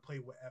is y'all to play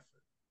with effort.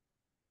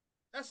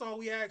 That's all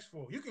we ask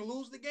for. You can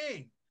lose the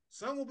game.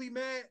 Some will be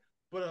mad,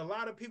 but a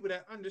lot of people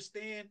that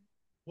understand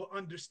will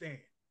understand.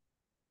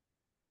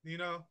 You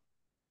know?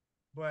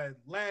 But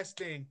last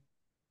thing,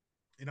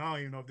 and I don't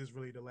even know if this is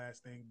really the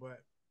last thing,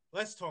 but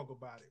let's talk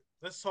about it.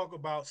 Let's talk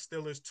about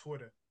Steelers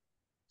Twitter.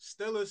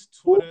 Steelers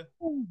Twitter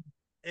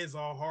is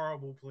a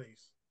horrible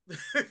place.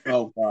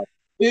 Oh God.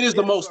 It is the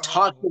It is a most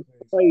horrible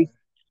toxic place,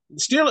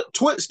 place.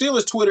 man.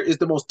 Steelers Twitter is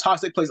the most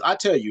toxic place. I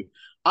tell you,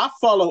 I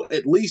follow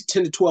at least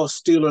 10 to 12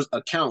 Steelers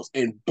accounts,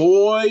 and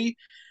boy,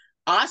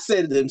 I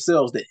said to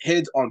themselves that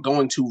heads are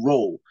going to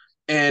roll.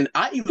 And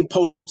I even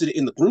posted it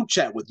in the group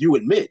chat with you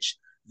and Mitch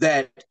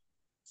that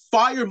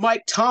Fire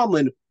Mike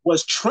Tomlin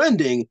was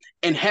trending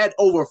and had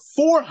over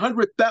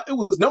 400,000. It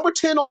was number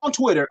 10 on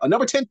Twitter, a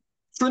number 10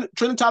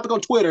 trending topic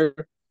on Twitter,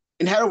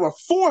 and had over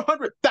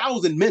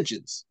 400,000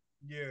 mentions.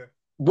 Yeah.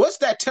 What's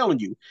that telling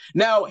you?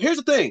 Now, here's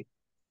the thing.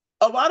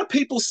 A lot of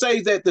people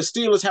say that the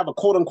Steelers have a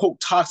quote unquote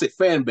toxic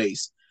fan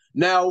base.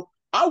 Now,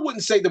 I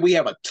wouldn't say that we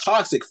have a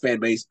toxic fan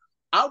base.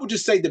 I would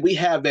just say that we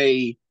have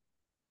a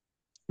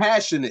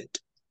passionate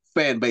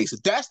fan base.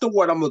 That's the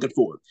word I'm looking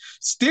for.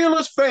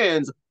 Steelers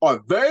fans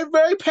are very,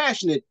 very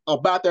passionate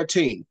about their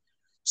team.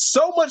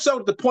 So much so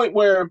to the point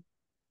where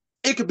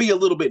it could be a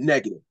little bit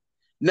negative.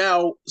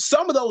 Now,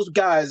 some of those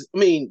guys, I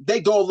mean,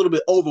 they go a little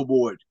bit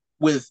overboard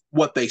with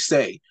what they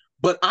say,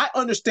 but I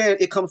understand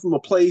it comes from a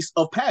place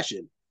of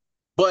passion.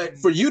 But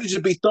for you to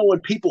just be throwing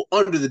people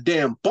under the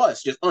damn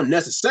bus just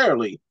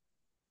unnecessarily,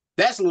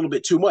 that's a little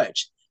bit too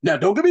much. Now,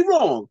 don't get me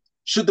wrong.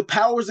 Should the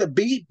powers that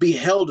be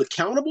held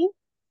accountable?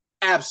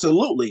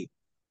 Absolutely.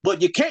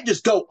 But you can't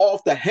just go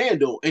off the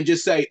handle and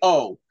just say,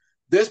 oh,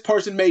 this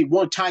person made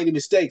one tiny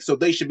mistake, so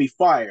they should be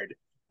fired.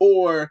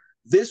 Or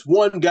this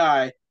one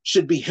guy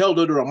should be held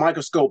under a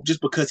microscope just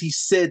because he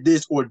said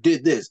this or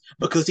did this,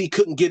 because he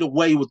couldn't get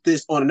away with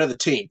this on another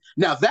team.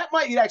 Now, that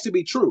might actually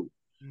be true.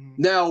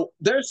 Now,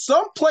 there's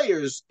some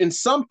players and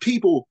some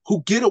people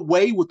who get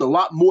away with a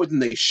lot more than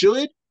they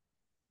should.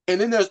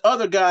 And then there's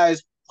other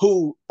guys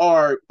who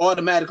are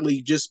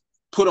automatically just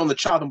put on the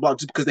chopping block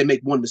just because they make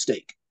one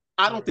mistake.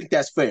 I don't think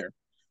that's fair.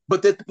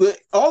 But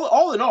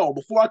all in all,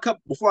 before I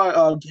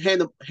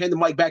hand the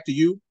mic back to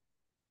you,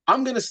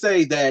 I'm going to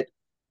say that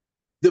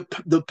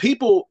the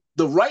people,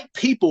 the right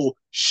people,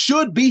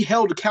 should be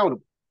held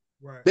accountable.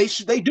 Right.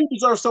 They do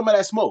deserve some of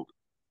that smoke.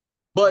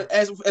 But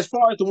as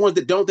far as the ones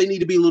that don't, they need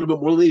to be a little bit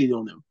more lenient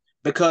on them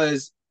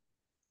because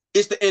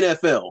it's the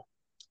NFL.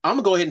 I'm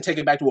gonna go ahead and take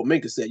it back to what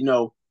Minkah said.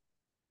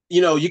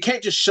 You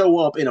can't just show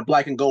up in a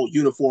black and gold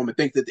uniform and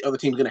think that the other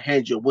team's gonna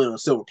hand you a win on a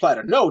silver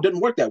platter. No, it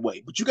doesn't work that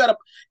way. But you gotta.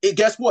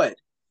 Guess what?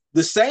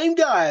 The same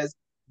guys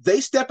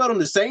They step out on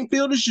the same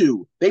field as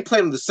you. They play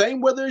on the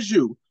same weather as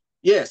you.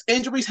 Yes,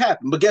 injuries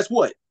happen, but guess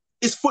what?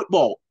 It's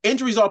football.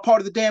 Injuries are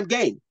part of the damn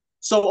game.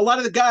 So a lot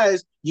of the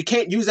guys, you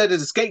can't use that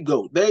as a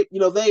scapegoat.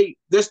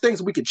 There's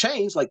things we could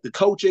change, like the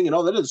coaching and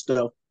all that other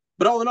stuff.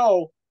 But all in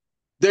all,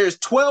 there's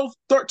 12,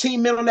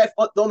 13 men on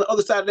the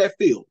other side of that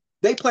field.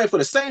 They play for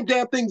the same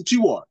damn thing that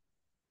you are.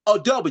 A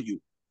W,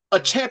 a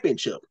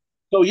championship.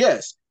 So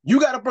yes, you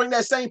got to bring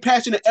that same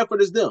passion and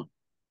effort as them.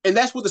 And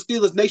that's what the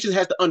Steelers Nation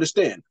has to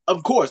understand.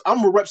 Of course, I'm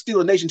going to rep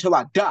Steelers Nation till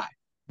I die.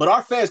 But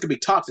our fans can be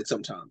toxic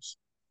sometimes.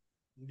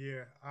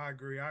 Yeah, I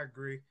agree.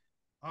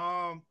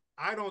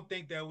 I don't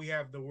think that we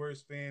have the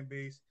worst fan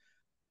base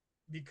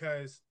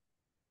because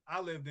I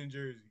lived in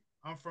Jersey.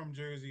 I'm from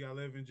Jersey. I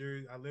live in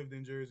Jersey. I lived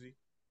in Jersey,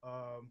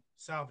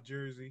 South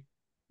Jersey.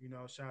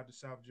 Shout out to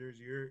South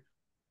Jersey.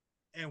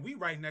 And we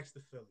right next to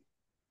Philly.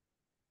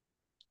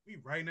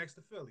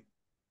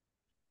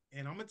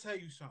 And I'm gonna tell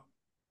you something.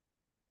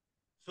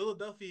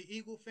 Philadelphia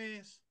Eagle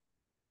fans.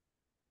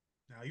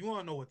 Now you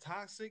wanna know what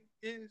toxic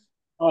is?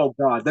 Oh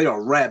God, they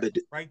are rabid.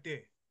 Right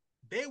there.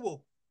 They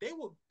will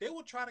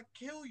try to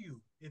kill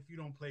you if you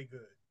don't play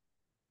good.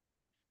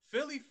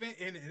 Philly fan,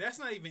 and that's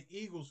not even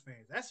Eagles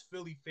fans. That's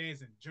Philly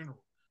fans in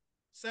general.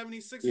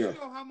 76ers, You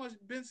know how much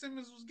Ben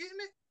Simmons was getting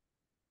it?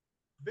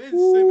 Ben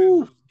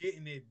Simmons was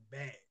getting it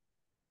bad.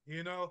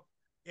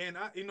 And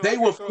they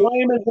were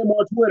flaming him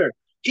on Twitter.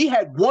 He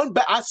had one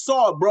bad. I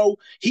saw it, bro.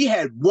 He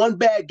had one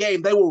bad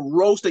game. They were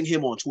roasting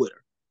him on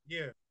Twitter.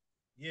 Yeah.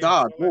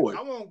 God, so, boy.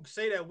 I won't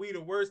say that we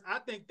the worst. I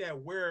think that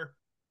we're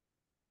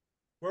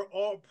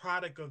all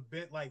product of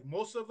Ben. Like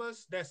most of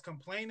us that's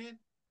complaining,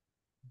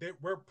 that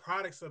we're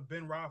products of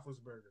Ben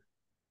Roethlisberger.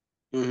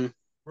 Mm-hmm.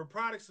 We're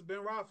products of Ben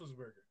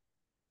Roethlisberger.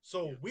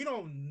 So we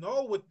don't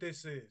know what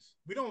this is.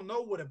 We don't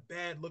know what a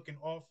bad looking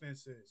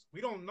offense is.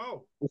 We don't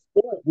know.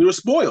 We were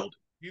spoiled.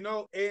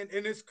 And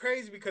it's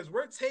crazy because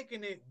we're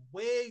taking it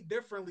way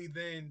differently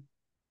than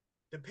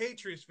the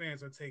Patriots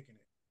fans are taking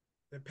it.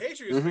 The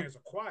Patriots fans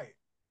are quiet.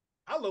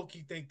 I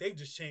low-key think they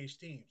just changed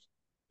teams.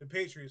 The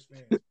Patriots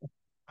fans.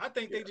 I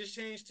think they just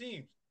changed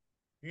teams.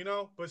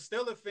 But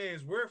Steelers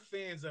fans, we're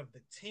fans of the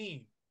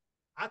team.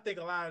 I think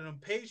a lot of them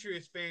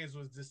Patriots fans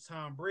was just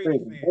Tom Brady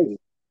fans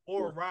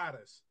or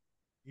Rodgers,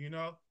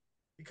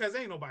 because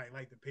ain't nobody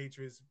like the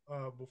Patriots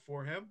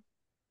before him.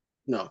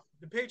 No.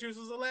 The Patriots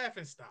was a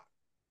laughing stock.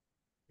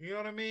 You know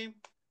what I mean?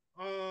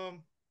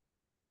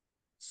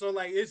 So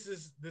like it's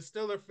just the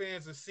Steelers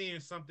fans are seeing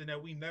something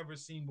that we never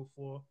seen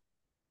before.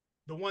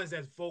 The ones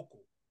that's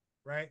vocal,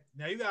 right?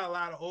 Now you got a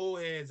lot of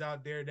old heads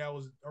out there that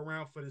was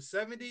around for the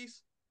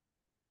 70s.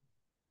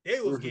 They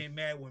was getting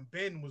mad when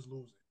Ben was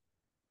losing.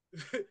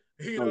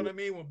 You know what I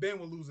mean? When Ben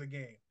would lose a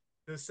game.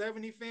 The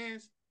 70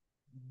 fans,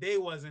 they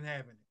wasn't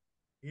having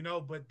it.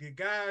 But the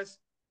guys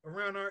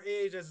around our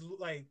age that's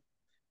like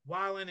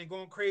wilding and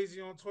going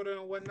crazy on Twitter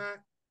and whatnot,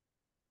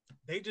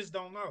 they just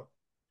don't know.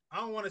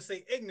 I don't want to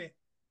say ignorant,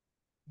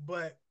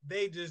 but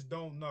they just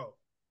don't know.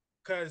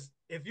 Because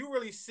if you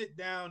really sit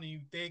down and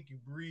you think, you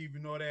breathe,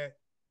 and all that,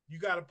 you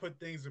got to put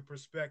things in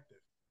perspective.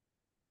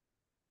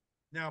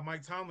 Now,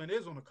 Mike Tomlin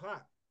is on the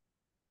clock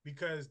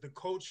because the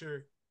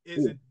culture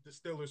isn't the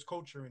Steelers'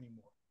 culture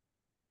anymore.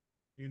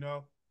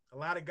 A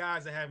lot of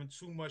guys are having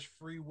too much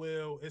free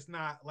will. It's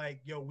not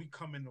like, yo, we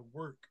coming to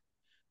work.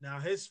 Now,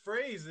 his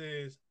phrase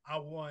is, I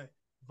want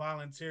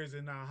volunteers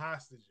and not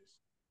hostages.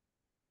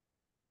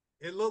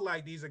 It looked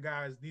like these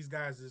guys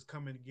is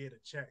coming to get a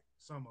check,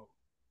 some of them.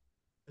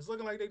 It's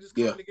looking like they just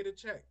coming to get a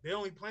check. They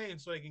only playing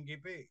so they can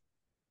get paid.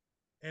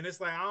 And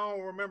it's like, I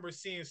don't remember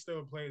seeing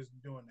Steelers players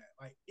doing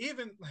that. Like,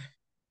 even,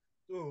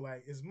 dude,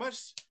 like, as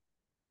much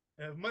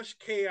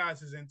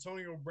chaos as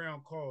Antonio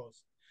Brown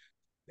caused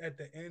at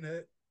the end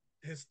of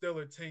his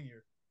Steelers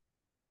tenure,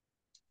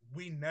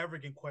 we never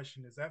can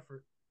question his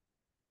effort.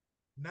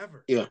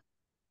 Never. Yeah.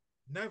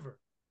 Never.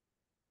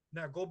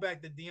 Now, go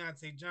back to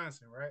Deontay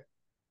Johnson, right?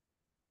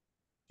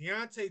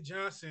 Deontay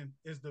Johnson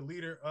is the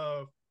leader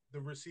of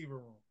the receiver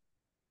room.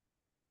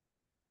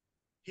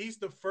 He's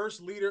the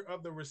first leader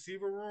of the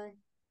receiver room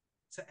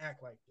to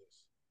act like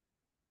this.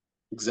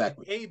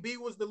 Exactly. If AB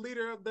was the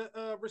leader of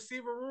the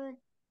receiver room,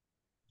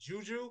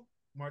 Juju,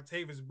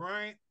 Martavis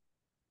Bryant,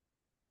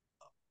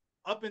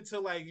 up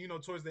until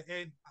towards the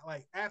end,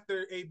 like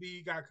after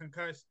AB got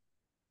concussed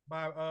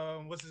by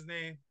what's his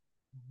name?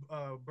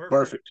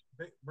 Perfect.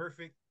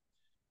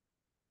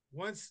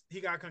 Once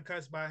he got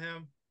concussed by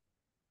him,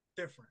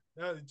 different.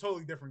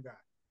 Totally different guy.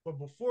 But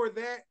before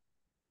that,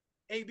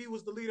 AB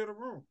was the leader of the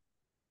room.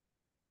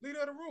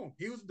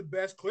 He was the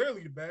best,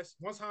 clearly the best.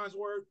 Once Hines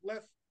Ward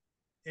left,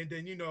 and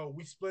then,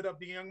 we split up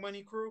the Young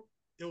Money crew,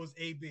 it was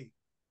AB.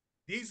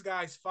 These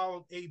guys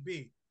followed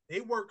AB. They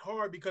worked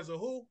hard because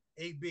of who?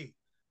 AB.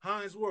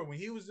 Hines Ward, when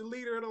he was the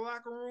leader of the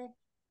locker room,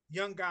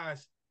 young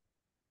guys,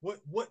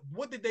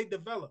 what did they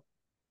develop?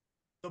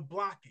 The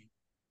blocking.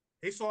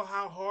 They saw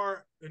how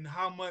hard and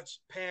how much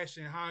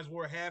passion Hines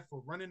Ward had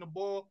for running the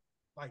ball,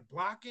 like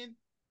blocking.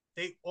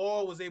 They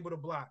all was able to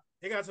block.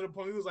 They got to the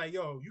point he was like,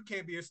 yo, you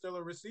can't be a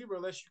Steelers receiver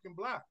unless you can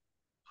block.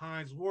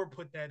 Hines Ward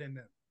put that in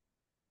them.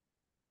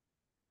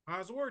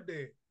 Hans Ward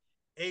did.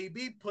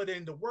 AB put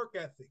in the work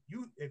ethic.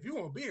 If you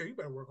want to be here, you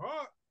better work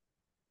hard.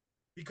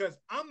 Because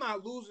I'm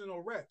not losing no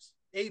reps.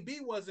 AB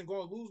wasn't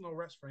going to lose no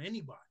reps for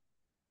anybody.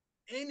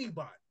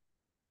 Anybody.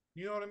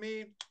 You know what I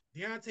mean?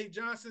 Deontay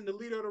Johnson, the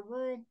leader of the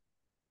room,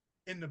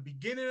 in the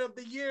beginning of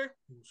the year,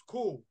 it was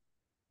cool.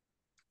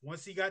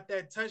 Once he got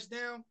that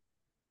touchdown,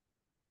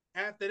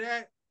 after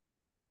that,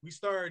 we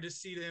started to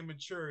see the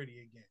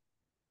immaturity again.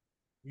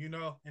 You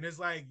know, and it's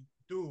like,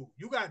 dude,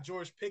 you got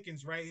George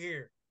Pickens right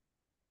here.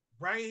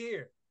 Right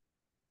here.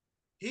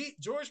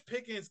 George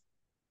Pickens,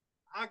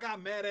 I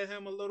got mad at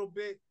him a little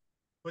bit,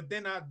 but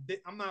then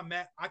I'm not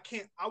mad.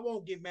 I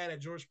won't get mad at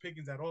George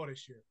Pickens at all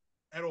this year.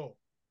 At all.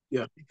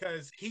 Yeah.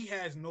 Because he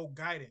has no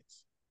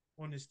guidance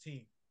on this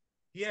team.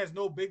 He has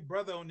no big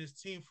brother on this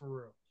team for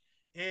real.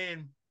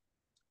 And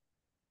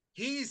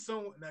he's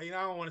someone, I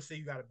don't want to say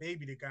you got to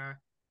baby the guy,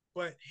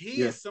 but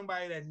he is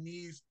somebody that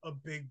needs a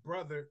big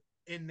brother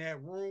in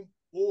that room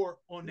or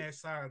on that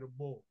side of the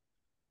ball.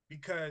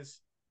 Because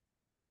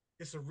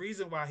it's a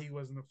reason why he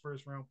wasn't a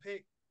first round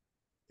pick.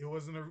 It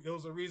was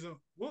a reason.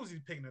 What was he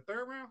picking, the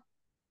third round?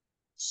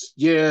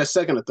 Yeah,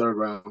 second or third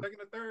round. Second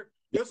or third?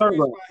 There's a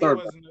reason why he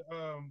wasn't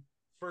a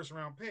first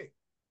round pick.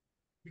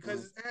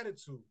 Because his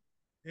attitude.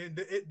 And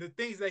the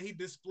things that he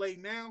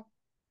displayed now,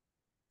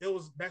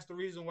 that's the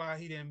reason why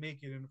he didn't make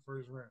it in the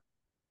first round.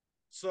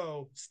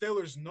 So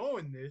Steelers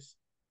knowing this,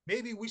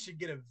 maybe we should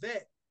get a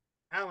vet.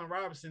 Allen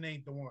Robinson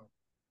ain't the one.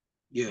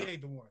 Yeah. He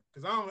ain't the one.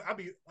 Because I'll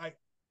be like,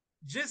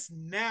 just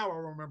now I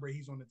remember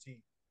he's on the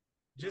team.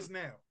 Just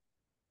now.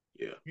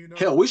 Yeah. You know?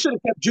 Hell, we should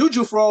have kept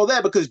Juju for all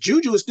that because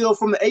Juju is still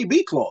from the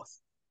AB cloth.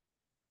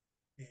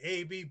 And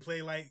AB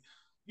played like,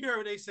 you heard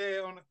what they said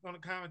on the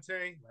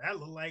commentary? That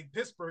looked like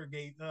Pittsburgh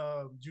gate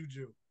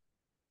Juju.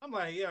 I'm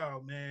like,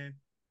 yo, man.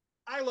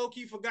 I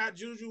low-key forgot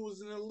Juju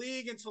was in the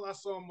league until I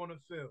saw him on the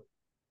field.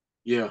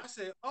 Yeah. I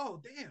said, oh,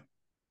 damn.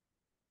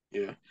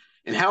 Yeah.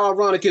 And how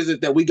ironic is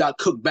it that we got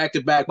cooked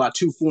back-to-back by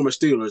two former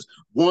Steelers,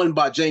 one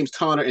by James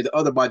Conner and the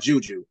other by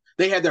Juju?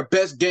 They had their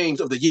best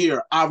games of the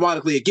year,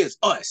 ironically, against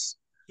us.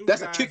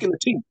 That's a kick in the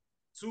teeth.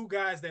 Two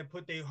guys that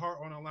put their heart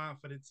on the line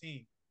for the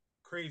team.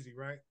 Crazy,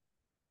 right?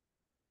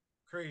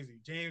 Crazy.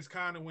 James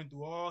Conner went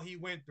through all he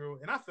went through,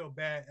 and I felt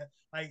bad.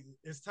 Like,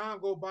 as time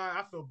go by,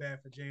 I feel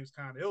bad for James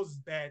Conner. It was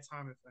bad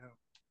timing for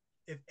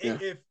him.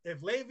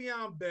 If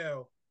Le'Veon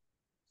Bell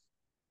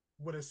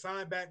would have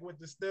signed back with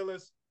the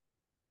Steelers,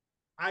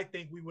 I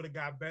think we would have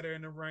got better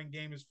in the run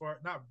game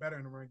not better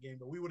in the run game,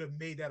 but we would have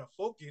made that a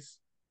focus.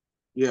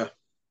 Yeah.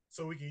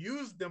 So we can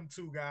use them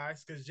two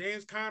guys because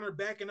James Conner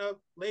backing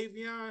up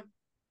Le'Veon.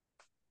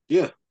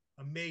 Yeah.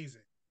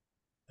 Amazing.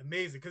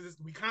 Because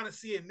we kind of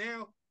see it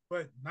now,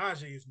 but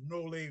Najee is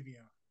no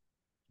Le'Veon.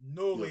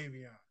 No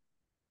Le'Veon.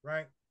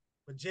 Right?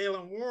 But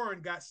Jalen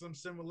Warren got some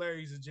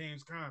similarities to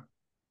James Conner.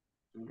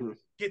 Mm-hmm.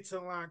 Get to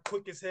the line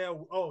quick as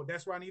hell. Oh,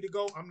 that's where I need to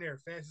go. I'm there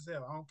fast as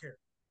hell. I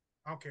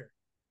don't care.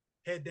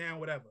 Head down,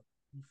 whatever.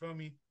 You feel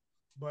me?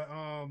 But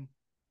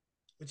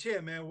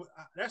yeah, man,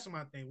 that's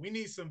my thing. We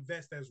need some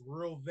vets that's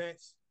real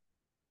vets.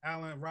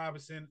 Allen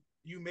Robinson,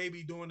 you may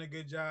be doing a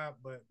good job,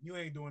 but you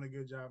ain't doing a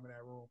good job in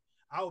that room.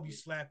 I will be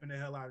slapping the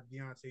hell out of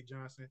Deontay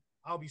Johnson.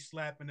 I'll be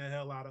slapping the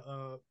hell out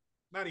of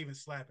not even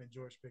slapping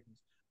George Pickens.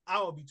 I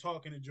will be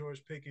talking to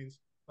George Pickens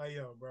like,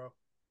 yo, bro,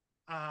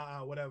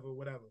 whatever.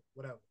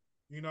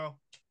 You know?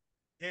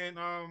 And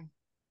I'll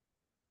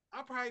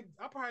probably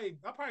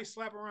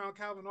slap around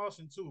Calvin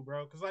Austin too,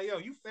 bro. Cause like, yo,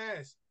 you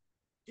fast.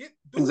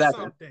 Do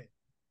something.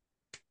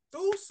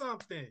 Do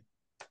something.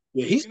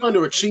 Yeah, he's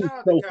underachieved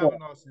so far.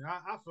 Calvin Austin.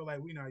 I feel like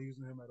we're not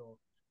using him at all.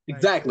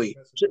 Exactly.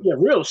 Yeah,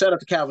 real shout out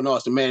to Calvin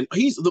Austin, man.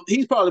 He's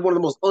probably one of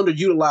the most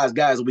underutilized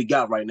guys that we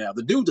got right now.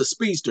 The dude's a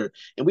speedster,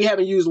 and we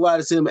haven't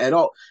utilized him at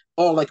all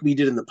like we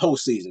did in the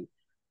postseason.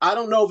 I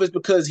don't know if it's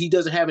because he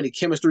doesn't have any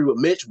chemistry with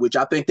Mitch, which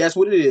I think that's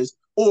what it is,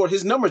 or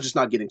his numbers just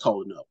not getting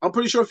called enough. I'm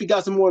pretty sure if he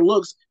got some more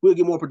looks, we'll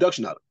get more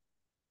production out of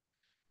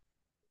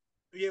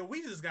him. Yeah,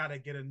 we just gotta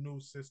get a new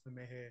system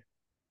in here.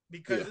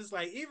 Because it's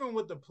like, even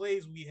with the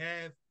plays we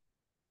have,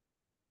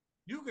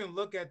 you can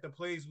look at the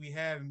plays we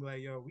have and be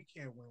like, yo, we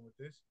can't win with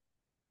this.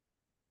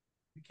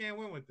 We can't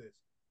win with this.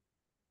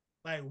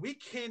 Like, we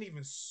can't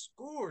even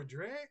score,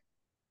 Drag.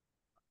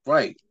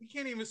 Right. We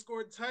can't even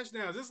score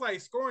touchdowns. It's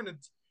like scoring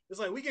it's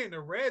like we get in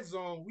the red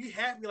zone, we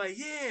happy, like,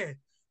 yeah.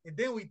 And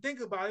then we think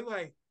about it,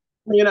 like,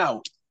 you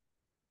know,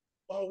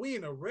 oh, we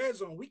in the red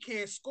zone, we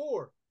can't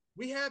score.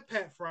 We have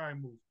Pat Fry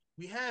move.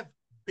 We have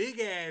big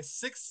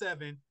ass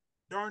 6'7"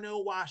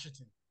 Darnell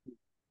Washington,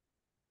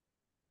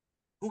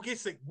 who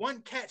gets like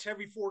one catch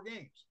every 4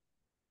 games.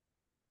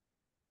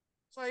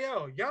 It's like,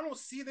 yo, y'all don't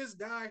see this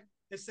guy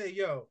and say,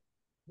 yo,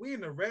 we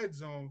in the red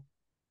zone.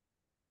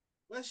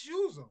 Let's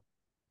use him.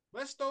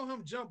 Let's throw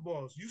him jump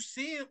balls. You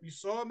see him, you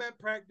saw him at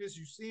practice,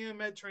 you see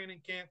him at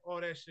training camp,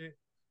 all that shit.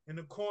 In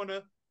the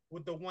corner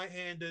with the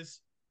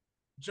one-handers,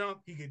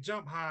 he could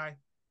jump high.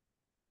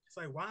 It's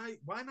like,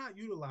 why not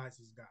utilize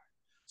this guy?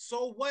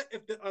 So what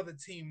if the other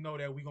team know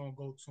that we're gonna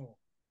go to him?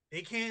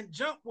 They can't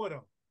jump with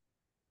him.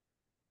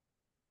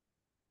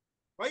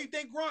 Why you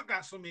think Gronk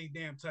got so many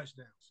damn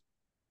touchdowns?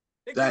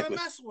 They couldn't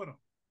mess with him.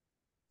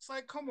 It's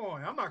like, come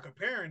on. I'm not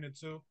comparing the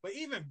two, but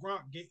even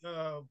Gronk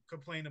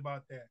complained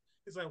about that.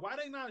 It's like, why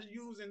they not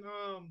using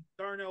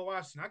Darnell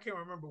Washington? I can't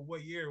remember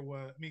what year it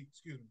was. I mean,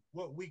 excuse me,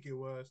 what week it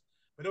was.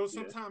 But it was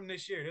sometime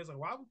this year. It's like,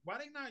 why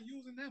they not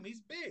using him?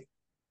 He's big.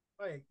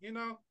 Like, you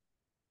know.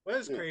 But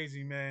it's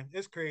crazy, man.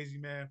 It's crazy,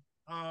 man.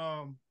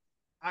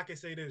 I can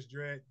say this,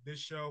 Dredd. This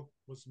show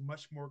was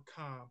much more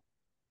calm.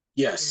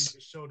 Yes. Than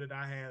the show that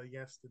I had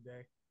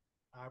yesterday.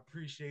 I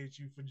appreciate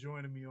you for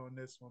joining me on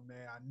this one,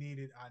 man. I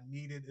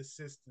needed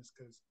assistance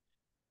because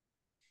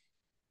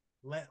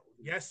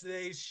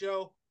yesterday's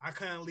show, I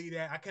couldn't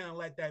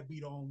let that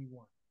be the only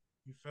one.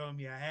 You feel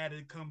me? I had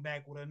to come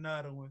back with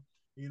another one.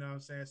 You know what I'm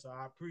saying? So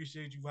I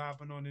appreciate you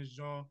hopping on this,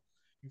 John.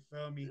 You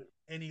feel me?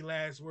 Any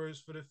last words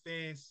for the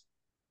fans?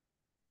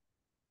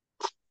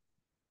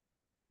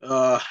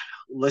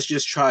 Let's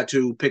just try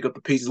to pick up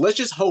the pieces. Let's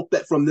just hope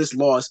that from this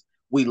loss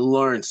we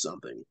learn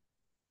something.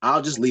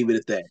 I'll just leave it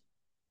at that.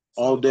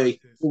 All day.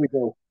 Here we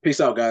go.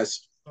 Peace out, guys.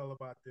 It's all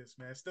about this,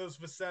 man. Still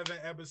for 7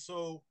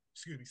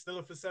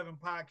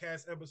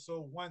 podcast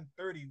episode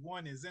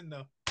 131 is in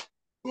the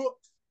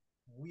books.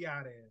 We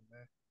out of here,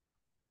 man.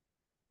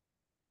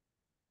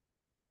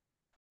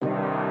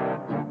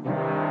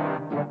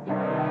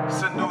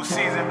 It's a new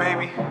season,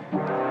 baby.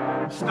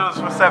 Still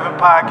for 7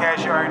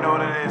 podcast. You already know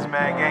what it is,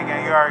 man.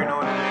 Gang, you already know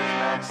what it is,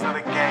 man. Still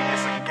a gang.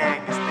 It's a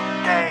gang. It's the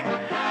gang.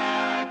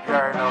 You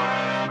already know what it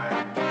is, man.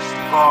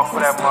 Going for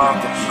that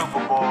motherfucking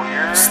Super Bowl,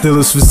 yeah.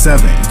 Still is for 7,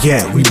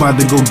 yeah, we about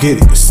to go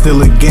get it. Still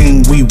a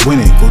gang, we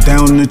win it. Go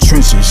down in the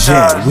trenches,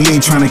 yeah. We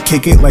ain't trying to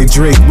kick it like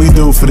Drake, we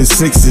do it for the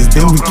 6s,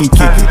 then we can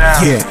kick it.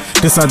 Yeah,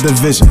 this our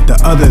division, the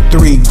other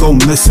 3 go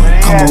missing.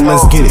 Come on,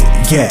 let's get it,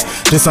 yeah.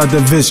 This our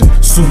division,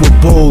 Super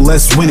Bowl,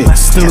 let's win it.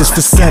 Still is for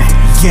 7,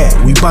 yeah,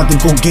 we about to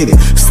go get it.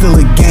 Still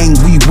a gang,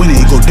 we win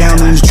it. Go down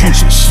in the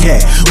trenches,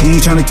 yeah. We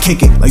ain't trying to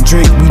kick it like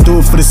Drake, we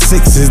do it for the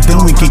 6s, then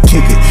we can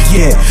kick it.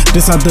 Yeah,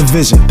 this our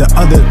division, the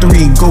other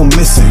 3 go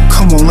missing.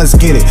 Come on, let's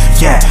get it.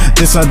 Yeah,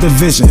 this our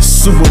division.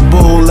 Super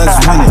Bowl, let's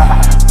win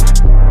it.